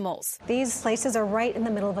the animals. These places are right in the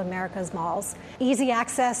middle of America's malls. Easy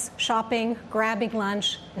access, shopping, grabbing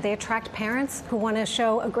lunch. They attract parents who want to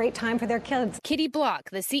show a great time for their kids. Kitty Block,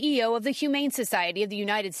 the CEO of the Humane Society of the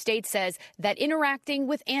United States, says that interacting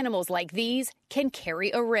with animals like these can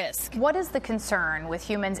carry a risk. What is the concern with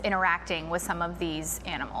humans interacting with some of these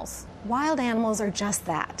animals? Wild animals are just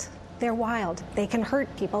that. They're wild. They can hurt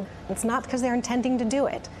people. It's not because they're intending to do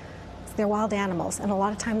it. They're wild animals, and a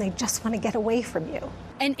lot of time they just want to get away from you.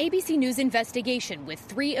 An ABC News investigation with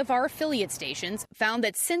 3 of our affiliate stations found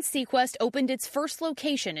that since Sequest opened its first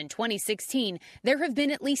location in 2016, there have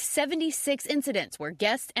been at least 76 incidents where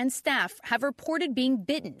guests and staff have reported being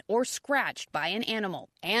bitten or scratched by an animal.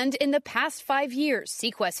 And in the past 5 years,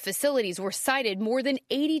 Sequest facilities were cited more than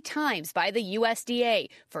 80 times by the USDA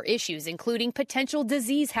for issues including potential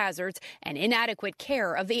disease hazards and inadequate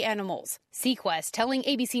care of the animals. Sequest telling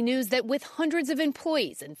ABC News that with hundreds of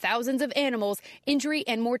employees and thousands of animals, injury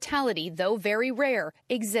and mortality, though very rare,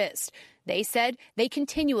 exist. They said they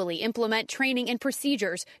continually implement training and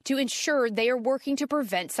procedures to ensure they are working to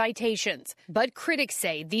prevent citations. But critics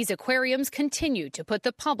say these aquariums continue to put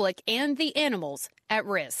the public and the animals at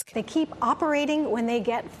risk. They keep operating when they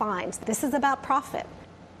get fines. This is about profit.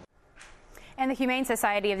 And the Humane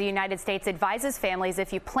Society of the United States advises families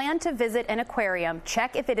if you plan to visit an aquarium,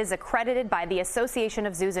 check if it is accredited by the Association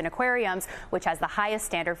of Zoos and Aquariums, which has the highest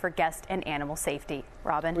standard for guest and animal safety.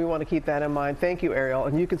 Robin? We want to keep that in mind. Thank you, Ariel.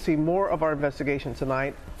 And you can see more of our investigation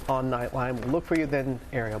tonight on Nightline. We'll look for you then,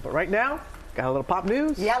 Ariel. But right now, got a little pop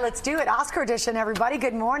news. Yeah, let's do it. Oscar edition, everybody.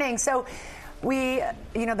 Good morning. So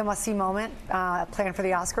the must-see moment planned for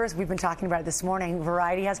the Oscars. We've been talking about it this morning.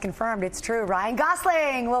 Variety has confirmed it's true. Ryan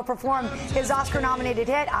Gosling will perform his Oscar-nominated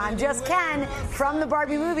hit, I'm Just Ken, from the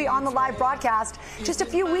Barbie movie on the live broadcast. Just a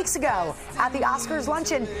few weeks ago at the Oscars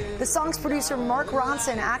luncheon, the song's producer Mark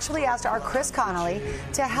Ronson actually asked our Chris Connolly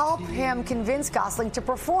to help him convince Gosling to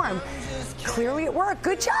perform. Clearly it worked.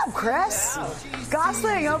 Good job, Chris.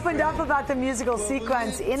 Gosling opened up about the musical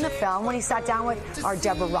sequence in the film when he sat down with our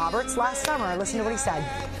Deborah Roberts last summer. Listen to what he said.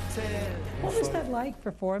 What was that like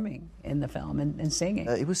performing in the film and singing?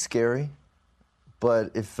 It was scary,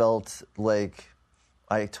 but it felt like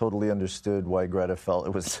I totally understood why Greta felt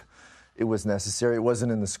it was necessary. It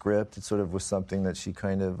wasn't in the script. It sort of was something that she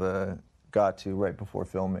kind of got to right before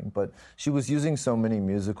filming. But she was using so many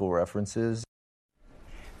musical references.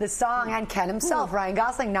 The song and Ken himself, Ryan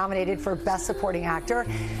Gosling, nominated for Best Supporting Actor.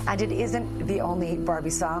 And it isn't the only Barbie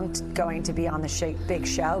song going to be on the big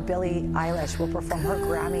show. Billie Eilish will perform her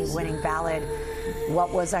Grammy-winning ballad,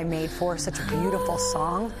 What Was I Made For? Such a beautiful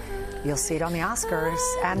song. You'll see it on the Oscars.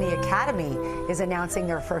 And the Academy is announcing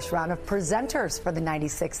their first round of presenters for the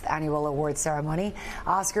 96th annual awards ceremony.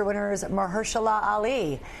 Oscar winners Mahershala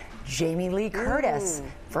Ali, Jamie Lee Curtis,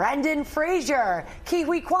 Brendan Fraser,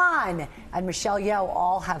 Ke-Huy Quan, and Michelle Yeoh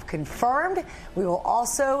all have confirmed. We will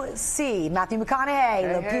also see Matthew McConaughey,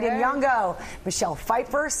 Lupita Nyong'o, Michelle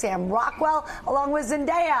Pfeiffer, Sam Rockwell, along with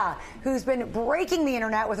Zendaya, who's been breaking the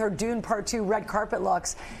internet with her Dune Part 2 red carpet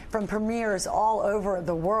looks from premieres all over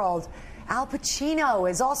the world. Al Pacino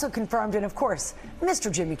is also confirmed, and of course,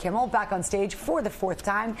 Mr. Jimmy Kimmel back on stage for the 4th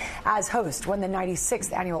time as host when the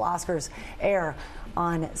 96th annual Oscars air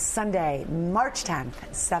on Sunday, March 10th,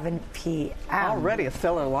 7 p.m. Already a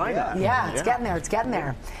stellar lineup. Yeah, it's getting there. It's getting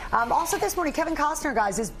there. Also this morning, Kevin Costner,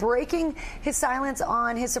 guys, is breaking his silence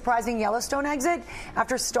on his surprising Yellowstone exit.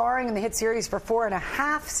 After starring in the hit series for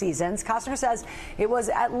 4.5 seasons, Costner says it was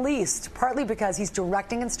at least partly because he's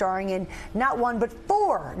directing and starring in not 1 but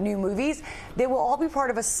 4 new movies. They will all be part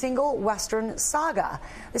of a single Western saga.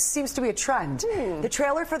 This seems to be a trend. The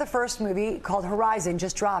trailer for the first movie, called Horizon,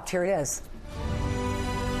 just dropped. Here it is.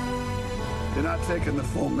 You're not taking the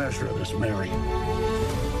full measure of this, Mary. I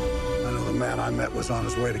know the man I met was on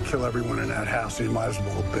his way to kill everyone in that house. He might as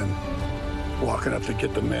well have been walking up to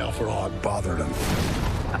get the mail for all it bothered him.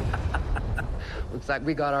 Looks like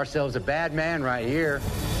we got ourselves a bad man right here.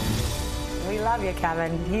 We love you,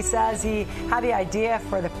 Kevin. He says he had the idea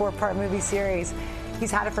for the 4-part movie series.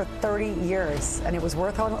 He's had it for 30 years, and it was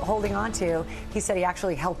worth holding on to. He said he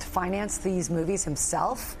actually helped finance these movies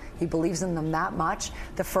himself. He believes in them that much.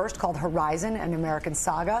 The first, called Horizon, an American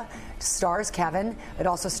saga, stars Kevin. It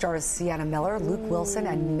also stars Sienna Miller, Luke Wilson,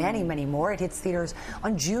 and many, many more. It hits theaters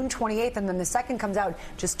on June 28th, and then the second comes out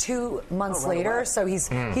just 2 months later. Away. So he's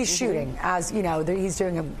shooting, as you know, he's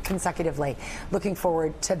doing them consecutively. Looking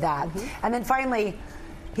forward to that. And then finally,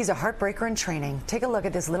 he's a heartbreaker in training. Take a look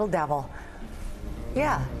at this little devil.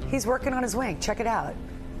 Yeah, he's working on his wing. Check it out.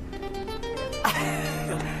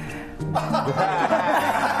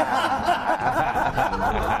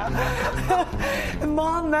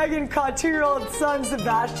 Mom Megan caught 2-year-old son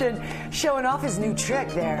Sebastian showing off his new trick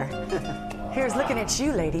there. Here's looking at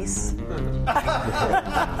you, ladies.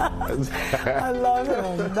 I love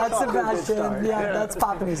him. That's Sebastian. Yeah, that's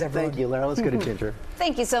Pop News, everyone. Thank you, Lara. Let's go to Ginger.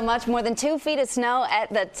 Thank you so much. More than 2 feet of snow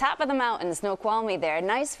at the top of the mountain, Snoqualmie there.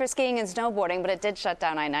 Nice for skiing and snowboarding, but it did shut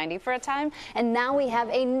down I-90 for a time. And now we have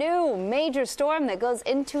a new major storm that goes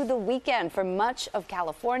into the weekend for much of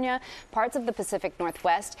California, parts of the Pacific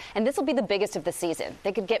Northwest, and this will be the biggest of the season.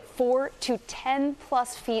 They could get 4 to 10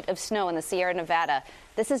 plus feet of snow in the Sierra Nevada.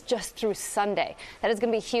 This is just through Sunday. That is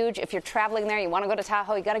going to be huge. If you're traveling there, you want to go to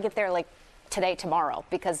Tahoe, you got to get there like today, tomorrow,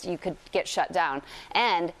 because you could get shut down.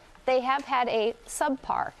 And they have had a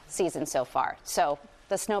subpar season so far. So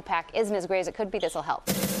the snowpack isn't as great as it could be. This will help.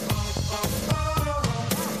 Do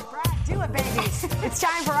it, babies. It's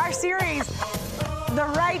time for our series,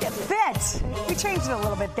 The Right Fit. We changed it a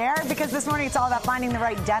little bit there because this morning it's all about finding the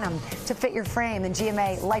right denim to fit your frame. And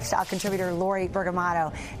GMA lifestyle contributor Lori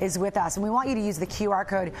Bergamato is with us. And we want you to use the QR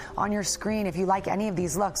code on your screen. If you like any of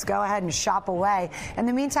these looks, go ahead and shop away. In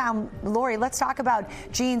the meantime, Lori, let's talk about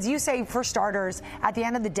jeans. You say, for starters, at the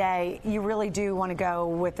end of the day, you really do want to go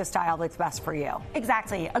with the style that's best for you.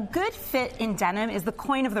 Exactly. A good fit in denim is the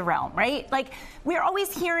coin of the realm, right? Like, we're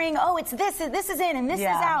always hearing, oh, it's this is in and this is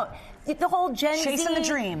out. The whole Gen Z chasing the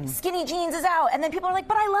dream. Skinny jeans is out. And then people are like,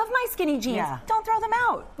 but I love my skinny jeans. Yeah. Don't throw them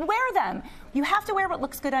out. Wear them. You have to wear what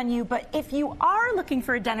looks good on you. But if you are looking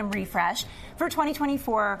for a denim refresh for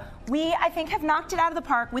 2024, we, I think, have knocked it out of the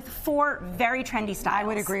park with 4 very trendy styles. I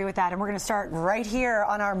would agree with that. And we're going to start right here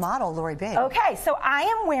on our model, Lori Big. Okay, so I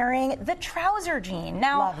am wearing the trouser jean.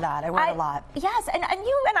 Now, love that. I wear it a lot. Yes, and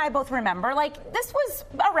you and I both remember, like, this was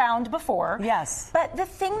around before. Yes. But the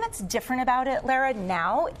thing that's different about it, Lara,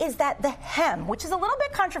 now is that the hem, which is a little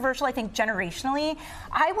bit controversial, I think, generationally.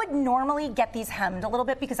 I would normally get these hemmed a little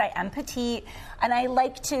bit because I am petite and I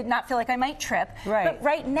like to not feel like I might trip. Right. But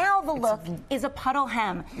right now the look is a puddle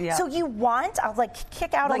hem. Yeah. So you want, I'll like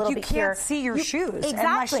kick out a little bit here. Like you can't see your shoes exactly,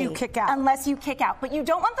 unless you kick out. Unless you kick out. But you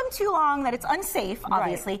don't want them too long that it's unsafe,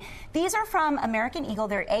 obviously. Right. These are from American Eagle.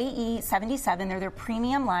 They're AE77. They're their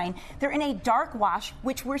premium line. They're in a dark wash,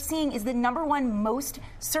 which we're seeing is the #1 most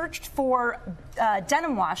searched for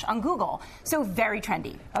denim wash on Google. So very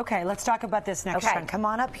trendy. Okay, let's talk about this next trend. Come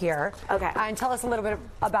on up here. Okay. And tell us a little bit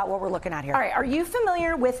about what we're looking at here. All right, are you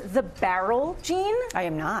familiar with the barrel jean? I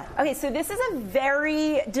am not. Okay, so this is a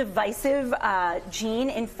very divisive jean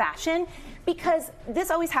in fashion. Because this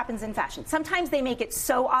always happens in fashion. Sometimes they make it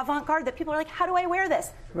so avant-garde that people are like, how do I wear this?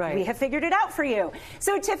 Right. We have figured it out for you.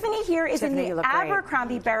 So Tiffany here is in the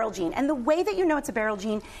Abercrombie barrel jean. And the way that you know it's a barrel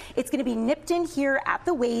jean, it's going to be nipped in here at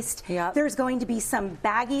the waist. Yep. There's going to be some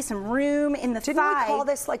baggy, some room in the thigh. Didn't we call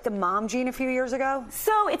this like the mom jean a few years ago?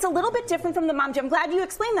 So it's a little bit different from the mom jean. I'm glad you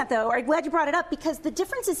explained that, though, or I'm glad you brought it up, because the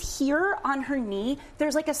difference is here on her knee,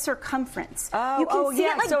 there's like a circumference. You can see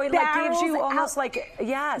it like so it like gives you almost like,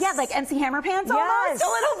 Yeah, like MC Hammer pants almost. A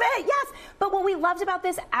little bit, yes. But what we loved about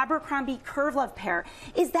this Abercrombie Curve Love pair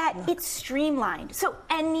is that it's streamlined, so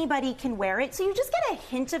anybody can wear it. So you just get a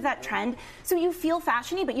hint of that trend. So you feel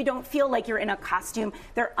fashiony, but you don't feel like you're in a costume.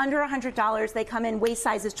 They're under $100. They come in waist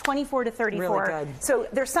sizes 24 to 34. Really good. So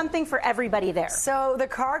there's something for everybody there. So the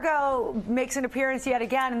cargo makes an appearance yet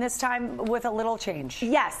again, and this time with a little change.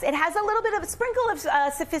 Yes, it has a little bit of a sprinkle of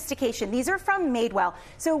sophistication. These are from Madewell.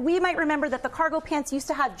 So we might remember that the cargo pants used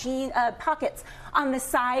to have jean pockets on the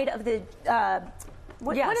side of the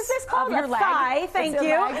what is this called? Your a thigh. Thank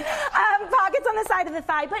you. Pockets on the side of the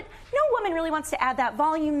thigh, but no woman really wants to add that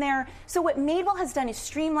volume there. So what Madewell has done is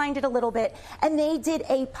streamlined it a little bit, and they did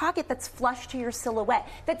a pocket that's flush to your silhouette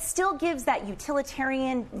that still gives that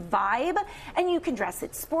utilitarian vibe, and you can dress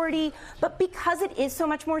it sporty. But because it is so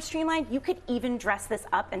much more streamlined, you could even dress this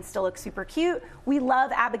up and still look super cute. We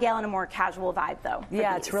love Abigail in a more casual vibe, though.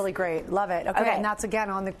 Yeah, it's really great. Love it. Okay, and that's again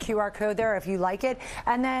on the QR code there if you like it.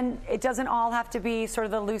 And then it doesn't all have to be sort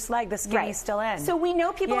of the loose leg, the skinny's still in. So we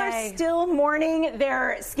know people are still mourning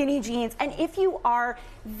their skinny jeans, and if you are,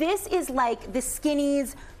 this is like the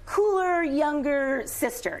skinny's cooler, younger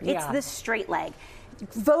sister. It's the straight leg.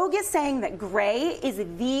 Vogue is saying that gray is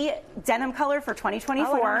the denim color for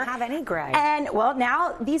 2024. Oh, I don't have any gray. And, well,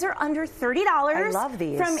 now these are under $30. I love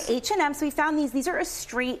these. From H&M. So we found these. These are a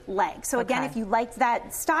straight leg. So, again, if you liked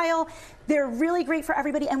that style, they're really great for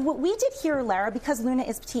everybody. And what we did here, Lara, because Luna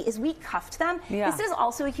is petite, is we cuffed them. Yeah. This is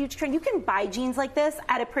also a huge trend. You can buy jeans like this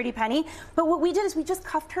at a pretty penny. But what we did is we just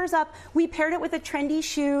cuffed hers up. We paired it with a trendy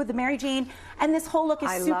shoe, the Mary Jane. And this whole look is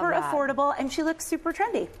super affordable. And she looks super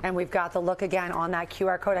trendy. And we've got the look again on that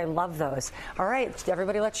QR code. I love those. All right,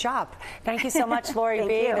 everybody, let's shop. Thank you so much, Lori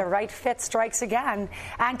B. you. The right fit strikes again.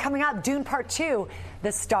 And coming up, Dune Part 2,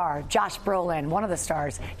 the star, Josh Brolin, one of the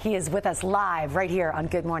stars. He is with us live right here on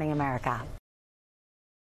Good Morning America.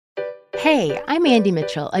 Hey, I'm Andy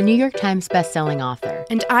Mitchell, a New York Times bestselling author.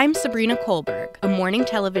 And I'm Sabrina Kohlberg, a morning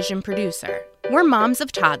television producer. We're moms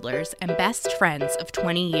of toddlers and best friends of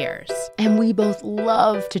 20 years. And we both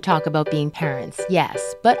love to talk about being parents,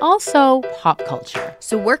 yes, but also pop culture.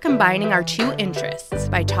 So we're combining our two interests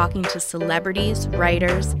by talking to celebrities,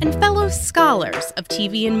 writers, and fellow scholars of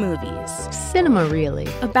TV and movies. Cinema, really.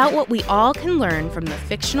 About what we all can learn from the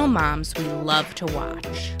fictional moms we love to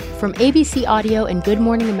watch. From ABC Audio and Good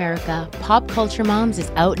Morning America, Pop Culture Moms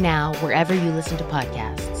is out now wherever you listen to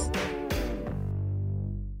podcasts.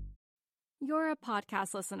 You're a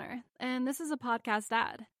podcast listener, and this is a podcast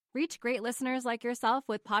ad. Reach great listeners like yourself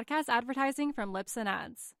with podcast advertising from Libsyn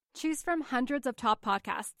Ads. Choose from hundreds of top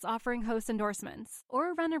podcasts offering host endorsements,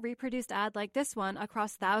 or run a reproduced ad like this one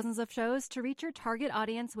across thousands of shows to reach your target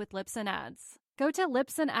audience with Libsyn Ads. Go to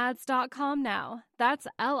libsynads.com now. That's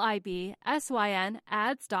LIBSYN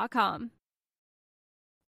ads.com.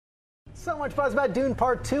 So much buzz about Dune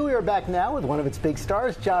Part 2. We are back now with one of its big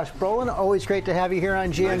stars, Josh Brolin. Always great to have you here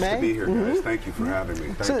on GMA. Nice to be here, guys. Thank you for having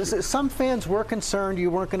me. So some fans were concerned you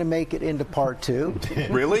weren't going to make it into Part 2.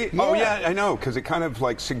 Really? Yeah. Oh, yeah, I know, because it kind of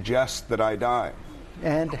like suggests that I die.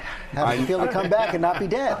 And how do you feel to come back and not be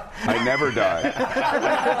dead? I never die.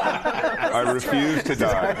 I refuse to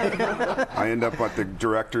die. I end up at the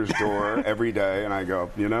director's door every day, and I go,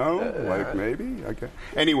 like maybe? Okay.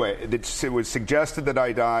 Anyway, it was suggested that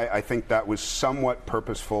I die. I think that was somewhat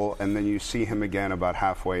purposeful, and then you see him again about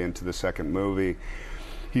halfway into the second movie.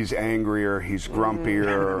 He's angrier, he's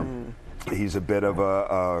grumpier. He's a bit of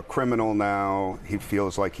a criminal now. He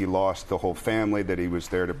feels like he lost the whole family that he was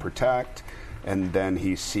there to protect. And then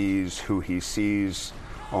he sees who he sees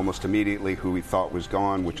almost immediately, who he thought was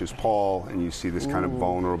gone, which is Paul. And you see this kind of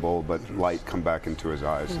vulnerable but light come back into his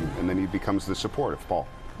eyes. And then he becomes the support of Paul.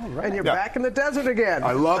 All right. And you're back in the desert again.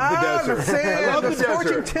 I love the desert. The sand, I love the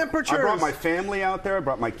scorching desert. temperatures. I brought my family out there. I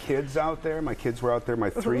brought my kids out there. My kids were out there,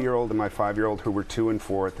 my 3-year-old and my 5-year-old, who were 2 and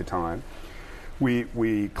 4 at the time.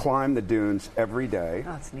 We climbed the dunes every day.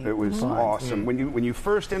 That's neat. It was awesome. When you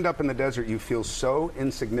first end up in the desert, you feel so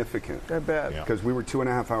insignificant. I bet. Because we were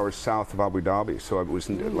 2.5 hours south of Abu Dhabi, so it was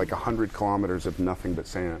like 100 kilometers of nothing but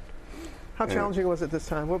sand. How challenging was it this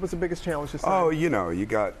time? What was the biggest challenge this time? Oh, you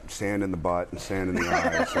got sand in the butt and sand in the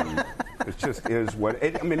eyes, and it just is what.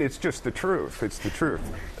 It's just the truth. It's the truth.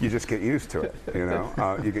 You just get used to it.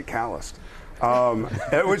 You get calloused.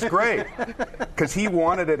 It was great because he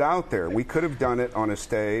wanted it out there. We could have done it on a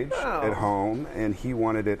stage at home, and he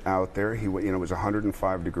wanted it out there. It was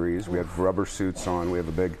 105 degrees. We had rubber suits on. We have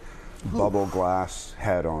a big bubble glass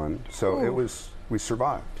head on. So we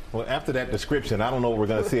survived. Well, after that description, I don't know what we're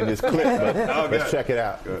going to see in this clip, but let's check it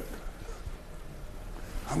out. Good.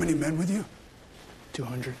 How many men with you?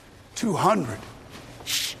 200. 200.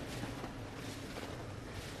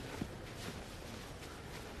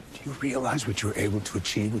 Do you realize what you were able to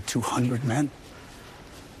achieve with 200 men?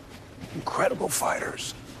 Incredible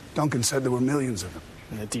fighters. Duncan said there were millions of them.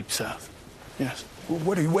 In the Deep South. Yes. Well,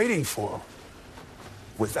 what are you waiting for?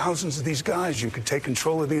 With thousands of these guys, you could take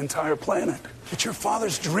control of the entire planet. It's your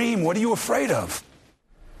father's dream. What are you afraid of?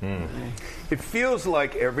 It feels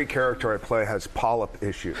like every character I play has polyp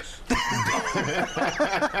issues.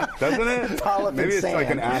 Doesn't it? Polyp Maybe it's sand. like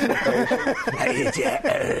an application.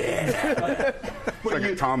 It's like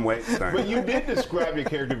a Tom Waits thing. But you did describe your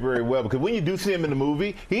character very well, because when you do see him in the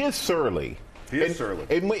movie, he is surly. He is surly.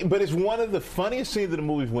 But it's one of the funniest scenes of the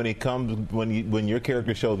movies when your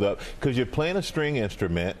character shows up, because you're playing a string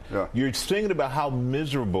instrument. Yeah. You're singing about how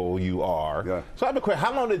miserable you are. Yeah. So I have a question: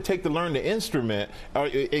 how long did it take to learn the instrument?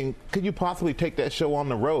 And could you possibly take that show on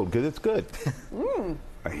the road? Because it's good.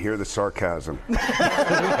 I hear the sarcasm. In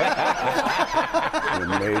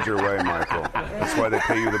a major way, Michael. That's why they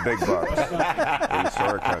pay you the big bucks. In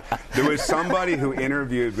sarcasm. There was somebody who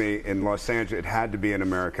interviewed me in Los Angeles. It had to be in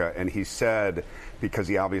America. And he said, because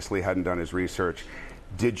he obviously hadn't done his research,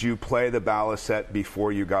 did you play the balisette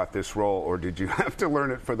before you got this role, or did you have to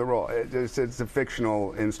learn it for the role? It's a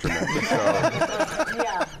fictional instrument. So.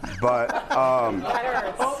 Yeah. But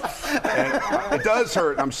And it does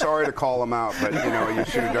hurt. I'm sorry to call him out, but you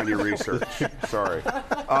should have done your research. Sorry.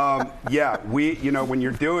 When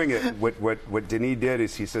you're doing it, what Denis did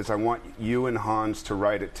is he says, I want you and Hans to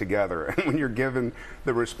write it together. And when you're given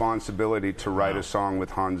the responsibility to write a song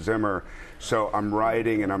with Hans Zimmer, so I'm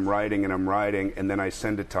writing and I'm writing and I'm writing, and then I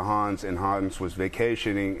send it to Hans, and Hans was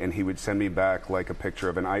vacationing, and he would send me back like a picture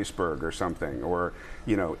of an iceberg or something, or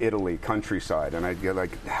Italy, countryside, and I'd get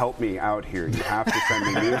like, help me out here. You have to send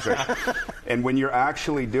me music. And when you're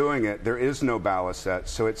actually doing it, there is no balisette,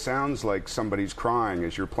 so it sounds like somebody's crying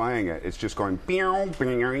as you're playing it. It's just going,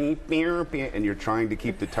 and you're trying to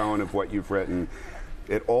keep the tone of what you've written.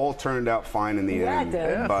 It all turned out fine in the end.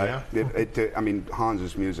 It did. But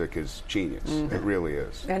Hans's music is genius. It really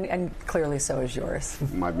is. And clearly so is yours.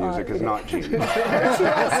 My music is not genius.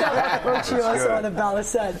 Virtuoso on the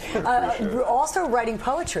balisette. Also writing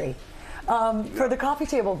poetry. For the coffee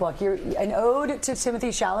table book, you're an ode to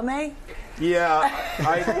Timothée Chalamet. Yeah,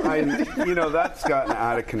 that's gotten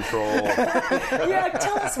out of control. Yeah,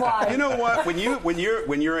 tell us why. You know what?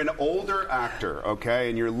 When you're an older actor, okay,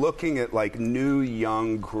 and you're looking at like new,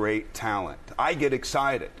 young, great talent, I get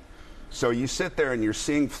excited. So you sit there and you're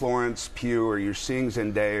seeing Florence Pugh, or you're seeing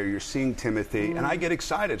Zendaya, or you're seeing Timothy, and I get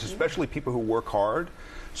excited, especially people who work hard.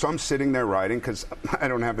 So I'm sitting there writing, because I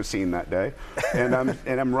don't have a scene that day, and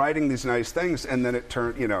I'm writing these nice things, and then and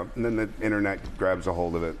then the internet grabs a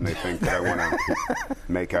hold of it, and they think that I want to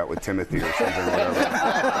make out with Timothy or something,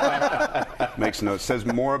 whatever. Makes no, says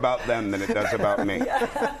more about them than it does about me.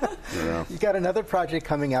 You've got another project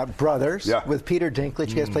coming out, Brothers, with Peter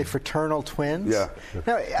Dinklage. You guys play fraternal twins. Yeah.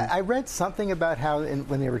 Now, I read something about how,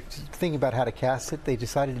 when they were thinking about how to cast it, they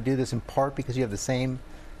decided to do this in part because you have the same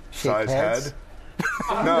shaped heads. Head.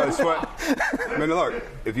 No, it's what. I mean, look,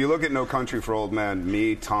 if you look at No Country for Old Men,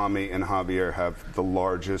 me, Tommy, and Javier have the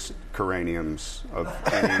largest craniums of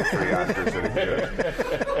any three actors that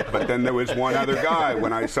exist. But then there was one other guy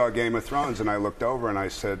when I saw Game of Thrones, and I looked over and I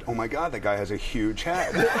said, oh my God, that guy has a huge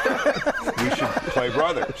head. We should play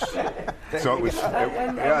brothers. So it was, see, look at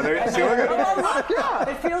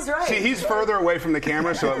it. It feels right. See, he's further away from the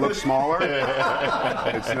camera, so it looks smaller.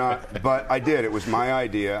 It's not, but I did. It was my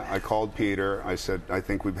idea. I called Peter. I said, I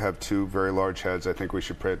think we have two very large heads. I think we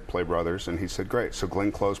should play brothers. And he said, great. So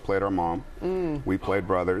Glenn Close played our mom. We played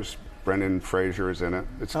brothers. Brendan Fraser is in it.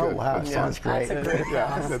 It's good. Oh, wow. That sounds great. That's a great film.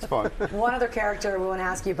 Yeah, that's fun. One other character we want to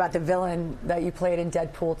ask you about, the villain that you played in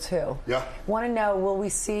Deadpool 2. Yeah. Want to know, will we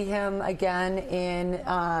see him again in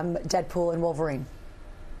Deadpool and Wolverine?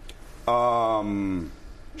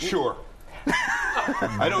 Sure.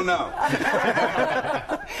 I don't know.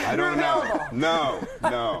 I don't know.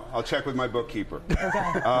 No. I'll check with my bookkeeper.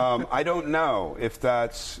 Okay. I don't know if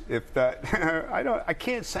that. I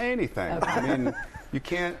can't say anything. Okay. I mean, you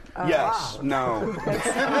can't. Yes. Wow. No.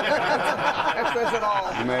 That says it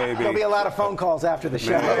all. Maybe. There'll be a lot of phone calls after the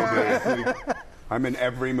show. Maybe. I'm in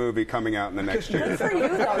every movie coming out in the next year. Good for you,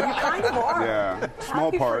 though. You kind of are. Yeah, small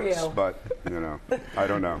Happy parts, but I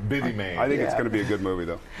don't know. Busy man. I think it's going to be a good movie,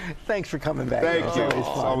 though. Thanks for coming back. Thank you. It's It's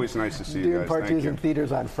always nice to see you Dune guys. Part 2 is in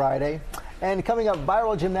theaters on Friday. And coming up,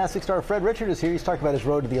 viral gymnastics star Fred Richard is here. He's talking about his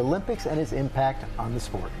road to the Olympics and his impact on the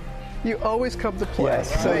sport. You always come to play.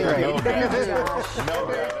 Yes, so great. Thank you.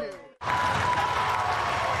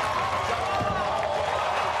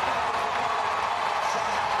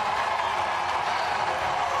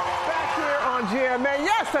 GMA.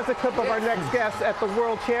 Yes, that's a clip of our next guest at the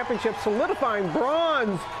World Championship, solidifying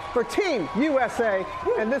bronze for Team USA.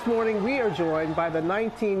 And this morning, we are joined by the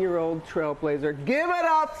 19-year-old trailblazer. Give it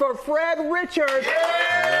up for Fred Richard.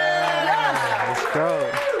 Yes. Let's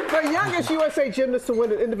go. The youngest USA gymnast to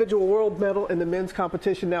win an individual world medal in the men's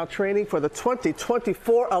competition, now training for the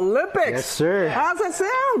 2024 Olympics. Yes, sir. How's that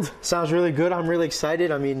sound? Sounds really good. I'm really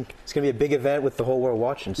excited. I mean, it's going to be a big event with the whole world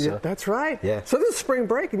watching. So. Yeah, that's right. Yeah. So this is spring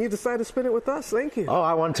break, and you decided to spend it with us. Thank you. Oh,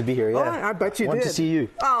 I wanted to be here, yeah. Oh, I bet you wanted did. to see you.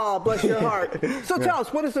 Oh, bless your heart. So tell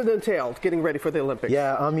us, what does it entail getting ready for the Olympics?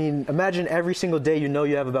 Yeah, I mean, imagine every single day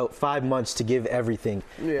you have about 5 months to give everything.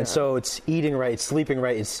 Yeah. And so it's eating right, it's sleeping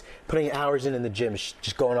right, it's putting hours in the gym,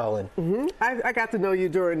 just going all in. Mm-hmm. I got to know you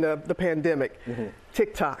during the pandemic. Mm-hmm.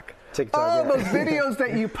 TikTok. Yeah. All those videos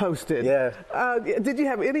that you posted. Yeah. Did you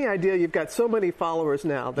have any idea you've got so many followers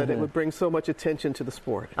now that it would bring so much attention to the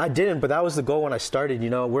sport? I didn't, but that was the goal when I started.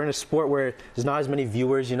 We're in a sport where there's not as many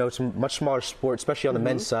viewers. It's a much smaller sport, especially on the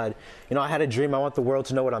men's side. I had a dream. I want the world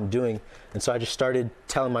to know what I'm doing. And so I just started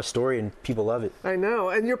telling my story, and people love it. I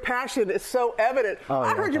know. And your passion is so evident.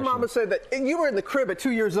 I heard your mama say that you were in the crib at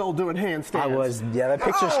 2 years old doing handstands. I was. Yeah, that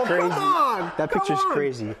picture's crazy. Come on. That picture's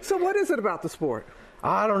crazy. So what is it about the sport?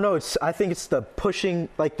 I don't know. I think it's the pushing,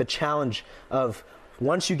 like the challenge of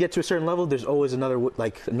once you get to a certain level, there's always another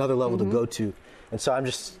level to go to. And so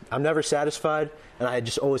I'm never satisfied, and I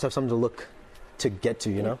just always have something to get to,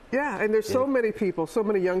 you know? Yeah, and there's so many people, so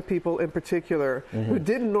many young people in particular, who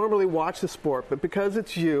didn't normally watch the sport, but because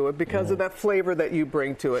it's you and because of that flavor that you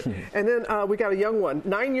bring to it. And then we got a young one,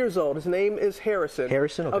 9 years old. His name is Harrison.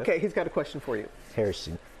 Harrison, okay. Okay, he's got a question for you.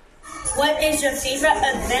 Harrison. What is your favorite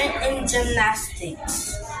event in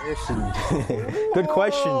gymnastics? Good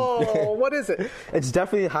question. Oh, what is it? It's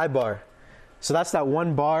definitely high bar. So that's that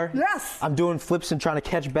one bar. Yes. I'm doing flips and trying to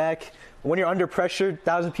catch back. When you're under pressure,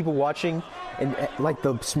 1,000 people watching, and like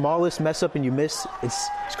the smallest mess up and you miss, it's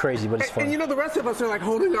crazy, but it's fun. And you know, the rest of us are like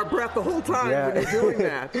holding our breath the whole time when you're doing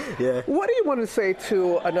that. Yeah. What do you want to say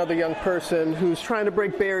to another young person who's trying to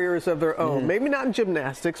break barriers of their own? Maybe not in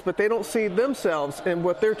gymnastics, but they don't see themselves in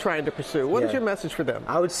what they're trying to pursue. What is your message for them?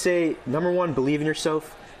 I would say, number one, believe in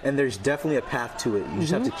yourself, and there's definitely a path to it. You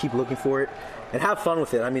just have to keep looking for it. And have fun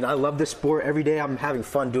with it. I mean, I love this sport. Every day I'm having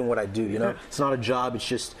fun doing what I do, you know? It's not a job.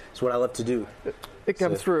 It's what I love to do. It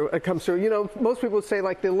comes through. It comes through. You know, most people say,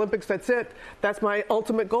 like, the Olympics, that's it. That's my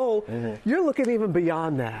ultimate goal. You're looking even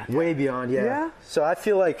beyond that. Way beyond, yeah. So I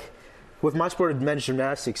feel like with my sport of men's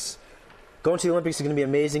gymnastics, going to the Olympics is going to be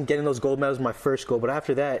amazing. Getting those gold medals is my first goal. But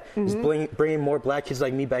after that, is bringing more black kids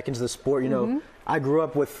like me back into the sport. You know, I grew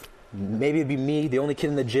up with maybe it'd be me, the only kid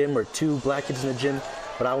in the gym, or 2 black kids in the gym.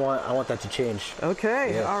 But I want that to change.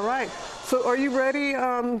 Okay, all right. So are you ready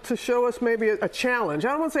to show us maybe a challenge?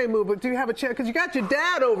 I don't want to say a move, but do you have a challenge? Because you got your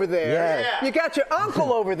dad over there. Yeah. You got your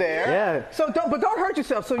uncle over there. Yeah. So don't hurt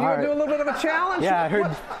yourself. So you're going to do a little bit of a challenge? Yeah, I heard.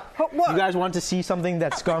 What? You guys want to see something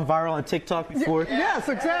that's gone viral on TikTok before? Yes,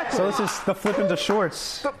 exactly. So this is the flip into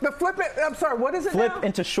shorts. The flip it, I'm sorry, what is it Flip now?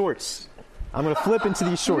 into shorts. I'm going to flip into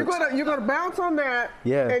these shorts. You're gonna bounce on that,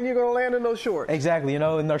 Yeah. and you're going to land in those shorts. Exactly. You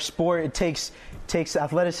know, in our sport, it takes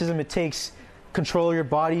athleticism, it takes control of your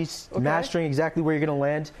bodies, mastering exactly where you're going to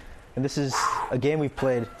land. And this is a game we've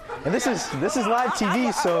played. And this is live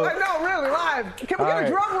TV, so... No, really, live. Can we get a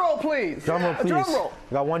drum roll, please? Drum roll, please. A drum roll.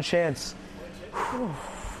 We got one chance.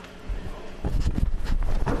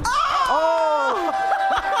 Oh!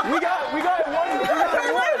 We got one. Wait a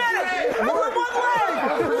minute! One leg!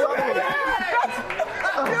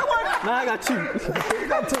 Now I got 2.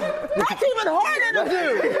 That's even harder to do!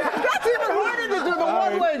 That's even harder to do, the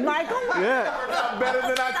one leg, Michael! Yeah. Better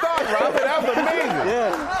than I thought, Robert. That was amazing.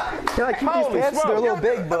 Yeah. Can I keep Holy these pants? smokes. They're a little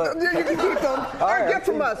big, but... You can keep them. All right, get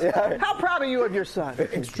from us. Yeah. How proud are you of your son?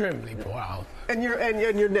 Extremely proud. And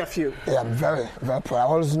your nephew? Yeah, I'm very, very proud. I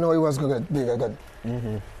always knew he was going to be very good.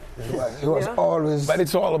 He was always... But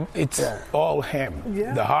it's all him.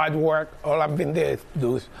 Yeah. The hard work, all I've been there to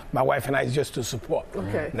do is my wife and I just to support.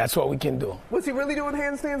 Okay. And that's what we can do. Was he really doing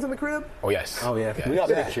handstands in the crib? Oh, yes. Oh, yeah. Yes. We got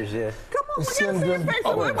pictures, yeah. Come on, we see gotta see his face.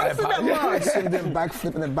 I want to see that I mug. see them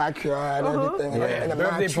backflip in the backyard and everything. Yeah. And the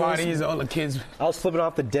Birthday mattress. parties, all the kids. I was flipping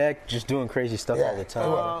off the deck, just doing crazy stuff all the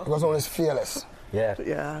time. He was always fearless. Yeah.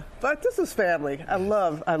 Yeah. But this is family. I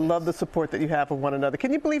love the support that you have for one another.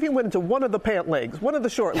 Can you believe he went into one of the pant legs, one of the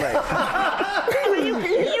short legs?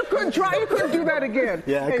 you couldn't try. You couldn't do that again.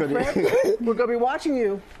 Yeah, I couldn't. Fred, we're going to be watching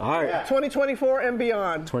you. All right. 2024 and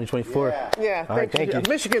beyond. 2024. Yeah. All right, thank you.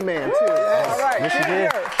 Michigan man, too. All right. Michigan.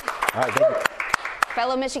 All right, thank you.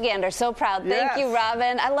 Fellow Michigander, so proud. Thank you,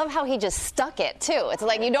 Robin. I love how he just stuck it, too. It's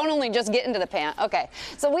like you don't only just get into the pant. Okay,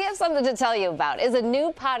 so we have something to tell you about. It's a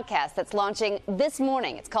new podcast that's launching this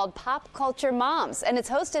morning. It's called Pop Culture Moms, and it's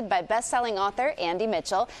hosted by best-selling author Andy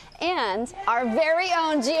Mitchell and our very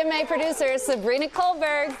own GMA producer, Sabrina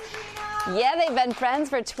Kohlberg. Yeah, they've been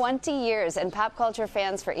friends for 20 years and pop culture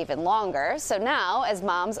fans for even longer. So now, as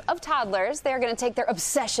moms of toddlers, they're going to take their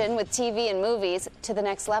obsession with TV and movies to the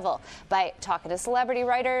next level by talking to celebrity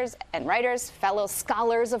writers, fellow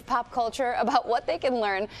scholars of pop culture about what they can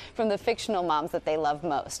learn from the fictional moms that they love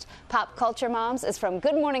most. Pop Culture Moms is from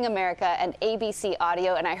Good Morning America and ABC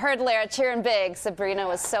Audio. And I heard Lara cheering big. Sabrina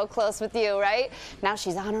was so close with you, right? Now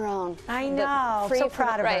she's on her own. I know. So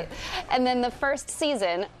proud of her. And then the first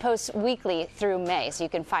season posts weekly through May, so you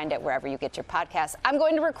can find it wherever you get your podcasts. I'm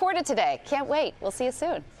going to record it today. Can't wait. We'll see you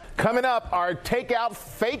soon. Coming up, our takeout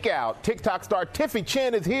fake out. TikTok star Tiffy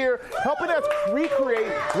Chen is here helping us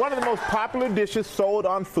recreate one of the most popular dishes sold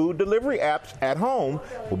on food delivery apps at home.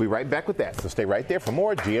 We'll be right back with that, so stay right there for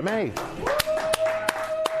more GMA.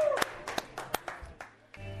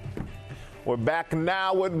 We're back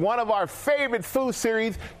now with one of our favorite food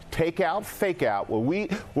series, Takeout Fake Out, where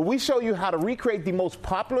we show you how to recreate the most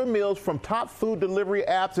popular meals from top food delivery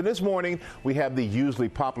apps. And this morning, we have the hugely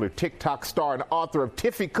popular TikTok star and author of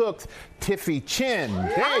Tiffy Cooks, Tiffy Chen.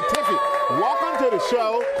 Hey, Tiffy, welcome to the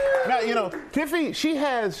show. Now, you know, Tiffany, she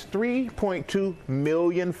has 3.2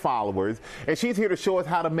 million followers, and she's here to show us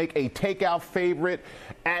how to make a takeout favorite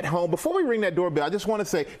at home. Before we ring that doorbell, I just want to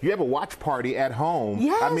say, you have a watch party at home.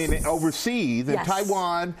 Yes. I mean, overseas, in Yes.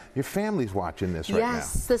 Taiwan, your family's watching this right now.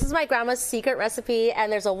 Yes, this is my grandma's secret recipe,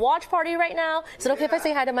 and there's a watch party right now. Is it okay if I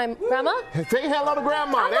say hi to my grandma? Say hello to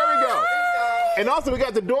Grandma. There we go. And also, we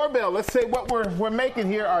got the doorbell. Let's say what we're making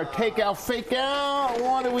here, our takeout, fake out.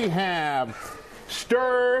 What do we have?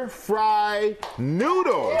 Stir-fry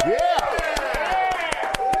noodles. Yeah.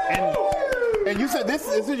 And you said this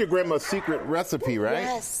is your grandma's secret recipe, right?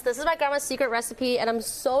 Yes, this is my grandma's secret recipe, and I'm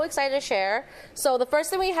so excited to share. So the first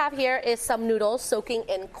thing we have here is some noodles soaking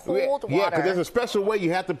in cold water. Yeah, because there's a special way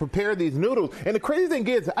you have to prepare these noodles. And the crazy thing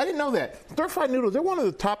is, I didn't know that. Stir-fried noodles, they're one of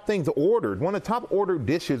the top things ordered, one of the top ordered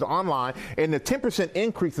dishes online, and a 10%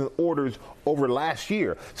 increase in orders over last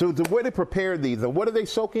year. So the way to prepare these, what are they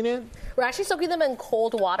soaking in? We're actually soaking them in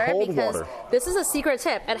cold water because this is a secret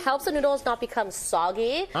tip. It helps the noodles not become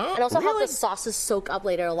soggy, and also helps the sauces soak up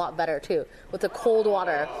later a lot better too with the cold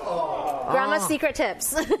water. Grandma's secret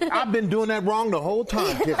tips. I've been doing that wrong the whole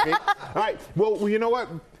time, Tiffany. All right, well, you know what?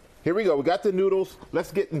 Here we go. We got the noodles.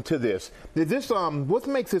 Let's get into this. What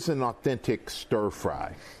makes this an authentic stir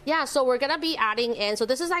fry? Yeah, so we're going to be adding in, so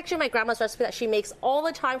this is actually my grandma's recipe that she makes all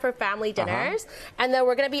the time for family dinners. And then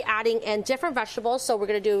we're going to be adding in different vegetables. So we're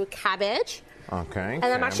going to do cabbage. Okay. And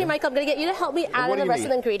I'm actually, Michael, I'm going to get you to help me add in the rest of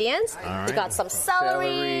the ingredients. All right. We got some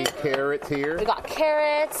celery. Carrots here. We got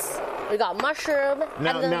carrots. We got mushroom.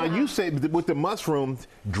 Now you say with the mushrooms,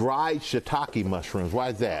 dried shiitake mushrooms. Why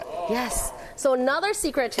is that? Yes. So another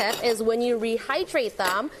secret tip is when you rehydrate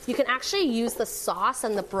them, you can actually use the sauce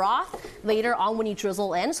and the broth later on when you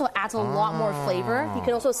drizzle in, so it adds a lot more flavor. You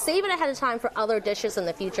can also save it ahead of time for other dishes in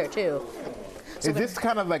the future too. So is this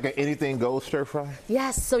kind of like an anything goes stir fry?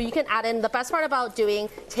 Yes, so you can add in, the best part about doing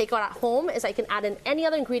takeout at home is I can add in any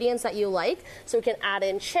other ingredients that you like. So we can add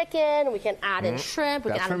in chicken, we can add in shrimp,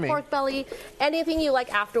 we can add in pork belly, anything you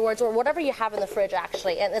like afterwards, or whatever you have in the fridge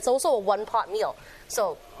actually. And it's also a one-pot meal.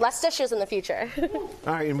 So less dishes in the future.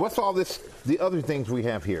 All right, and what's all this, the other things we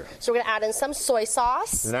have here? So we're going to add in some soy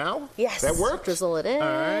sauce. Now? Yes. That works? Drizzle it in. All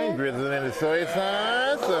right, drizzle in the soy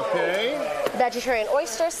sauce, okay. Vegetarian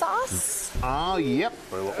oyster sauce. Oh, yep,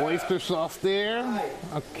 a little oyster sauce there.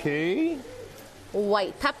 Okay.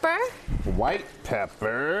 White pepper. White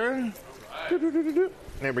pepper.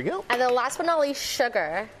 There we go. And then last but not least,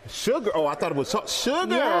 sugar. Sugar? Oh, I thought it was salt.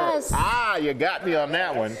 Sugar! Yes. Ah, you got me on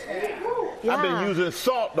that one. Yeah. I've been using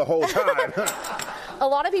salt the whole time. A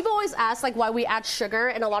lot of people always ask like why we add sugar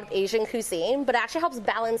in a lot of Asian cuisine, but it actually helps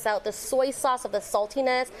balance out the soy sauce of the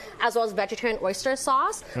saltiness as well as vegetarian oyster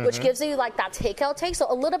sauce, which gives you like that takeout taste.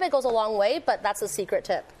 So a little bit goes a long way, but that's a secret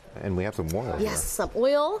tip. And we have some oil. Yes, some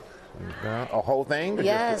oil. A whole thing?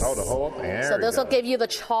 Yes. Just, the whole there. So this will give you the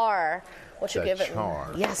char. What you give it?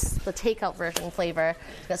 Char. Yes, the takeout version flavor.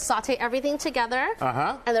 We're gonna saute everything together.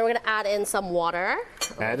 And then we're gonna add in some water.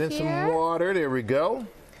 Add in some water. There we go.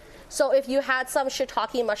 So if you had some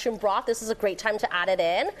shiitake mushroom broth, this is a great time to add it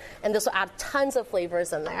in, and this will add tons of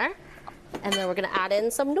flavors in there. And then we're gonna add in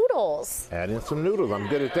some noodles. Add in some noodles. I'm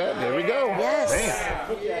good at that. There we go. Yes.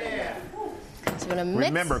 Bam. So we're gonna mix.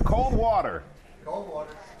 Remember, cold water.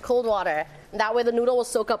 Cold water. That way the noodle will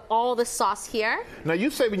soak up all the sauce here. Now you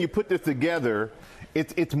say when you put this together,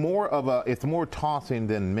 it's more tossing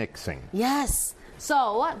than mixing. Yes.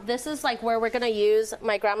 So this is like where we're gonna use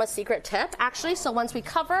my grandma's secret tip. Actually, so once we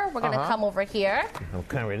cover, we're gonna come over here. I'm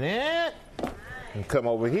covering it. And come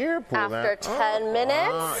over here. Pull After that. 10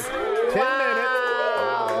 minutes. 10 minutes.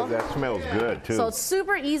 Oh, that smells good too. So it's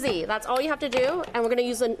super easy. That's all you have to do. And we're gonna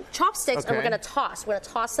use the chopsticks and we're gonna toss. We're gonna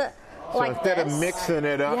toss it. So like instead this. of mixing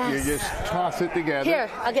it up, you just toss it together. Here,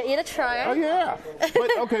 I'll get you to try it. Oh yeah.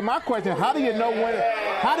 But okay, my question: how do you know when?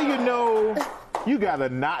 How do you know you gotta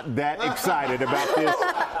not that excited about this?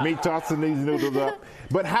 Me tossing these noodles up.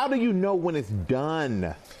 But how do you know when it's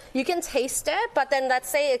done? You can taste it, but then let's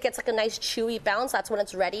say it gets like a nice chewy bounce. That's when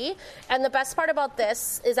it's ready. And the best part about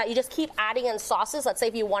this is that you just keep adding in sauces. Let's say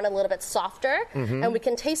if you want a little bit softer, and we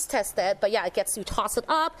can taste test it. But yeah, it gets you toss it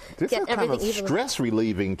up. This get is kind of everything stress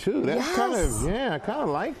relieving too. That's Yes. kind of I kind of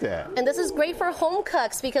like that. And this is great for home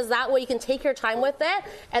cooks because that way you can take your time with it,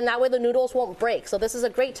 and that way the noodles won't break. So this is a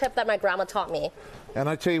great tip that my grandma taught me. And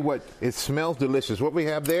I tell you what, it smells delicious. What we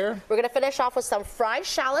have there? We're going to finish off with some fried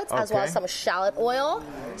shallots as well as Okay. some shallot oil.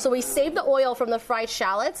 So we saved the oil from the fried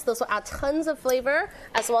shallots. Those will add tons of flavor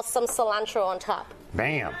as well as some cilantro on top.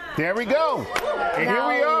 Bam. There we go. And Now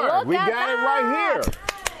here we are. look We at got it right here.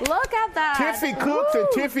 Look at that. Tiffy cooks and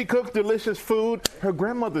Tiffy cooks delicious food. Her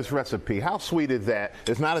grandmother's recipe. How sweet is that?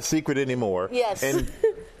 It's not a secret anymore. Yes. And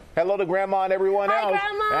Hello to Grandma and everyone Hi, else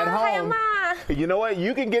Grandma. at home. Hi, Emma. You know what?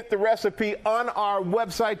 You can get the recipe on our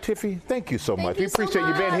website, Tiffy. Thank you so much. We appreciate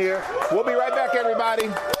you being here. We'll be right back, everybody.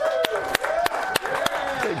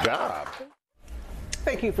 Good job.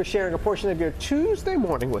 Thank you for sharing a portion of your Tuesday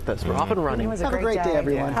morning with us. We're off and running. It was a great day,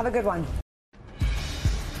 everyone. Have a good one.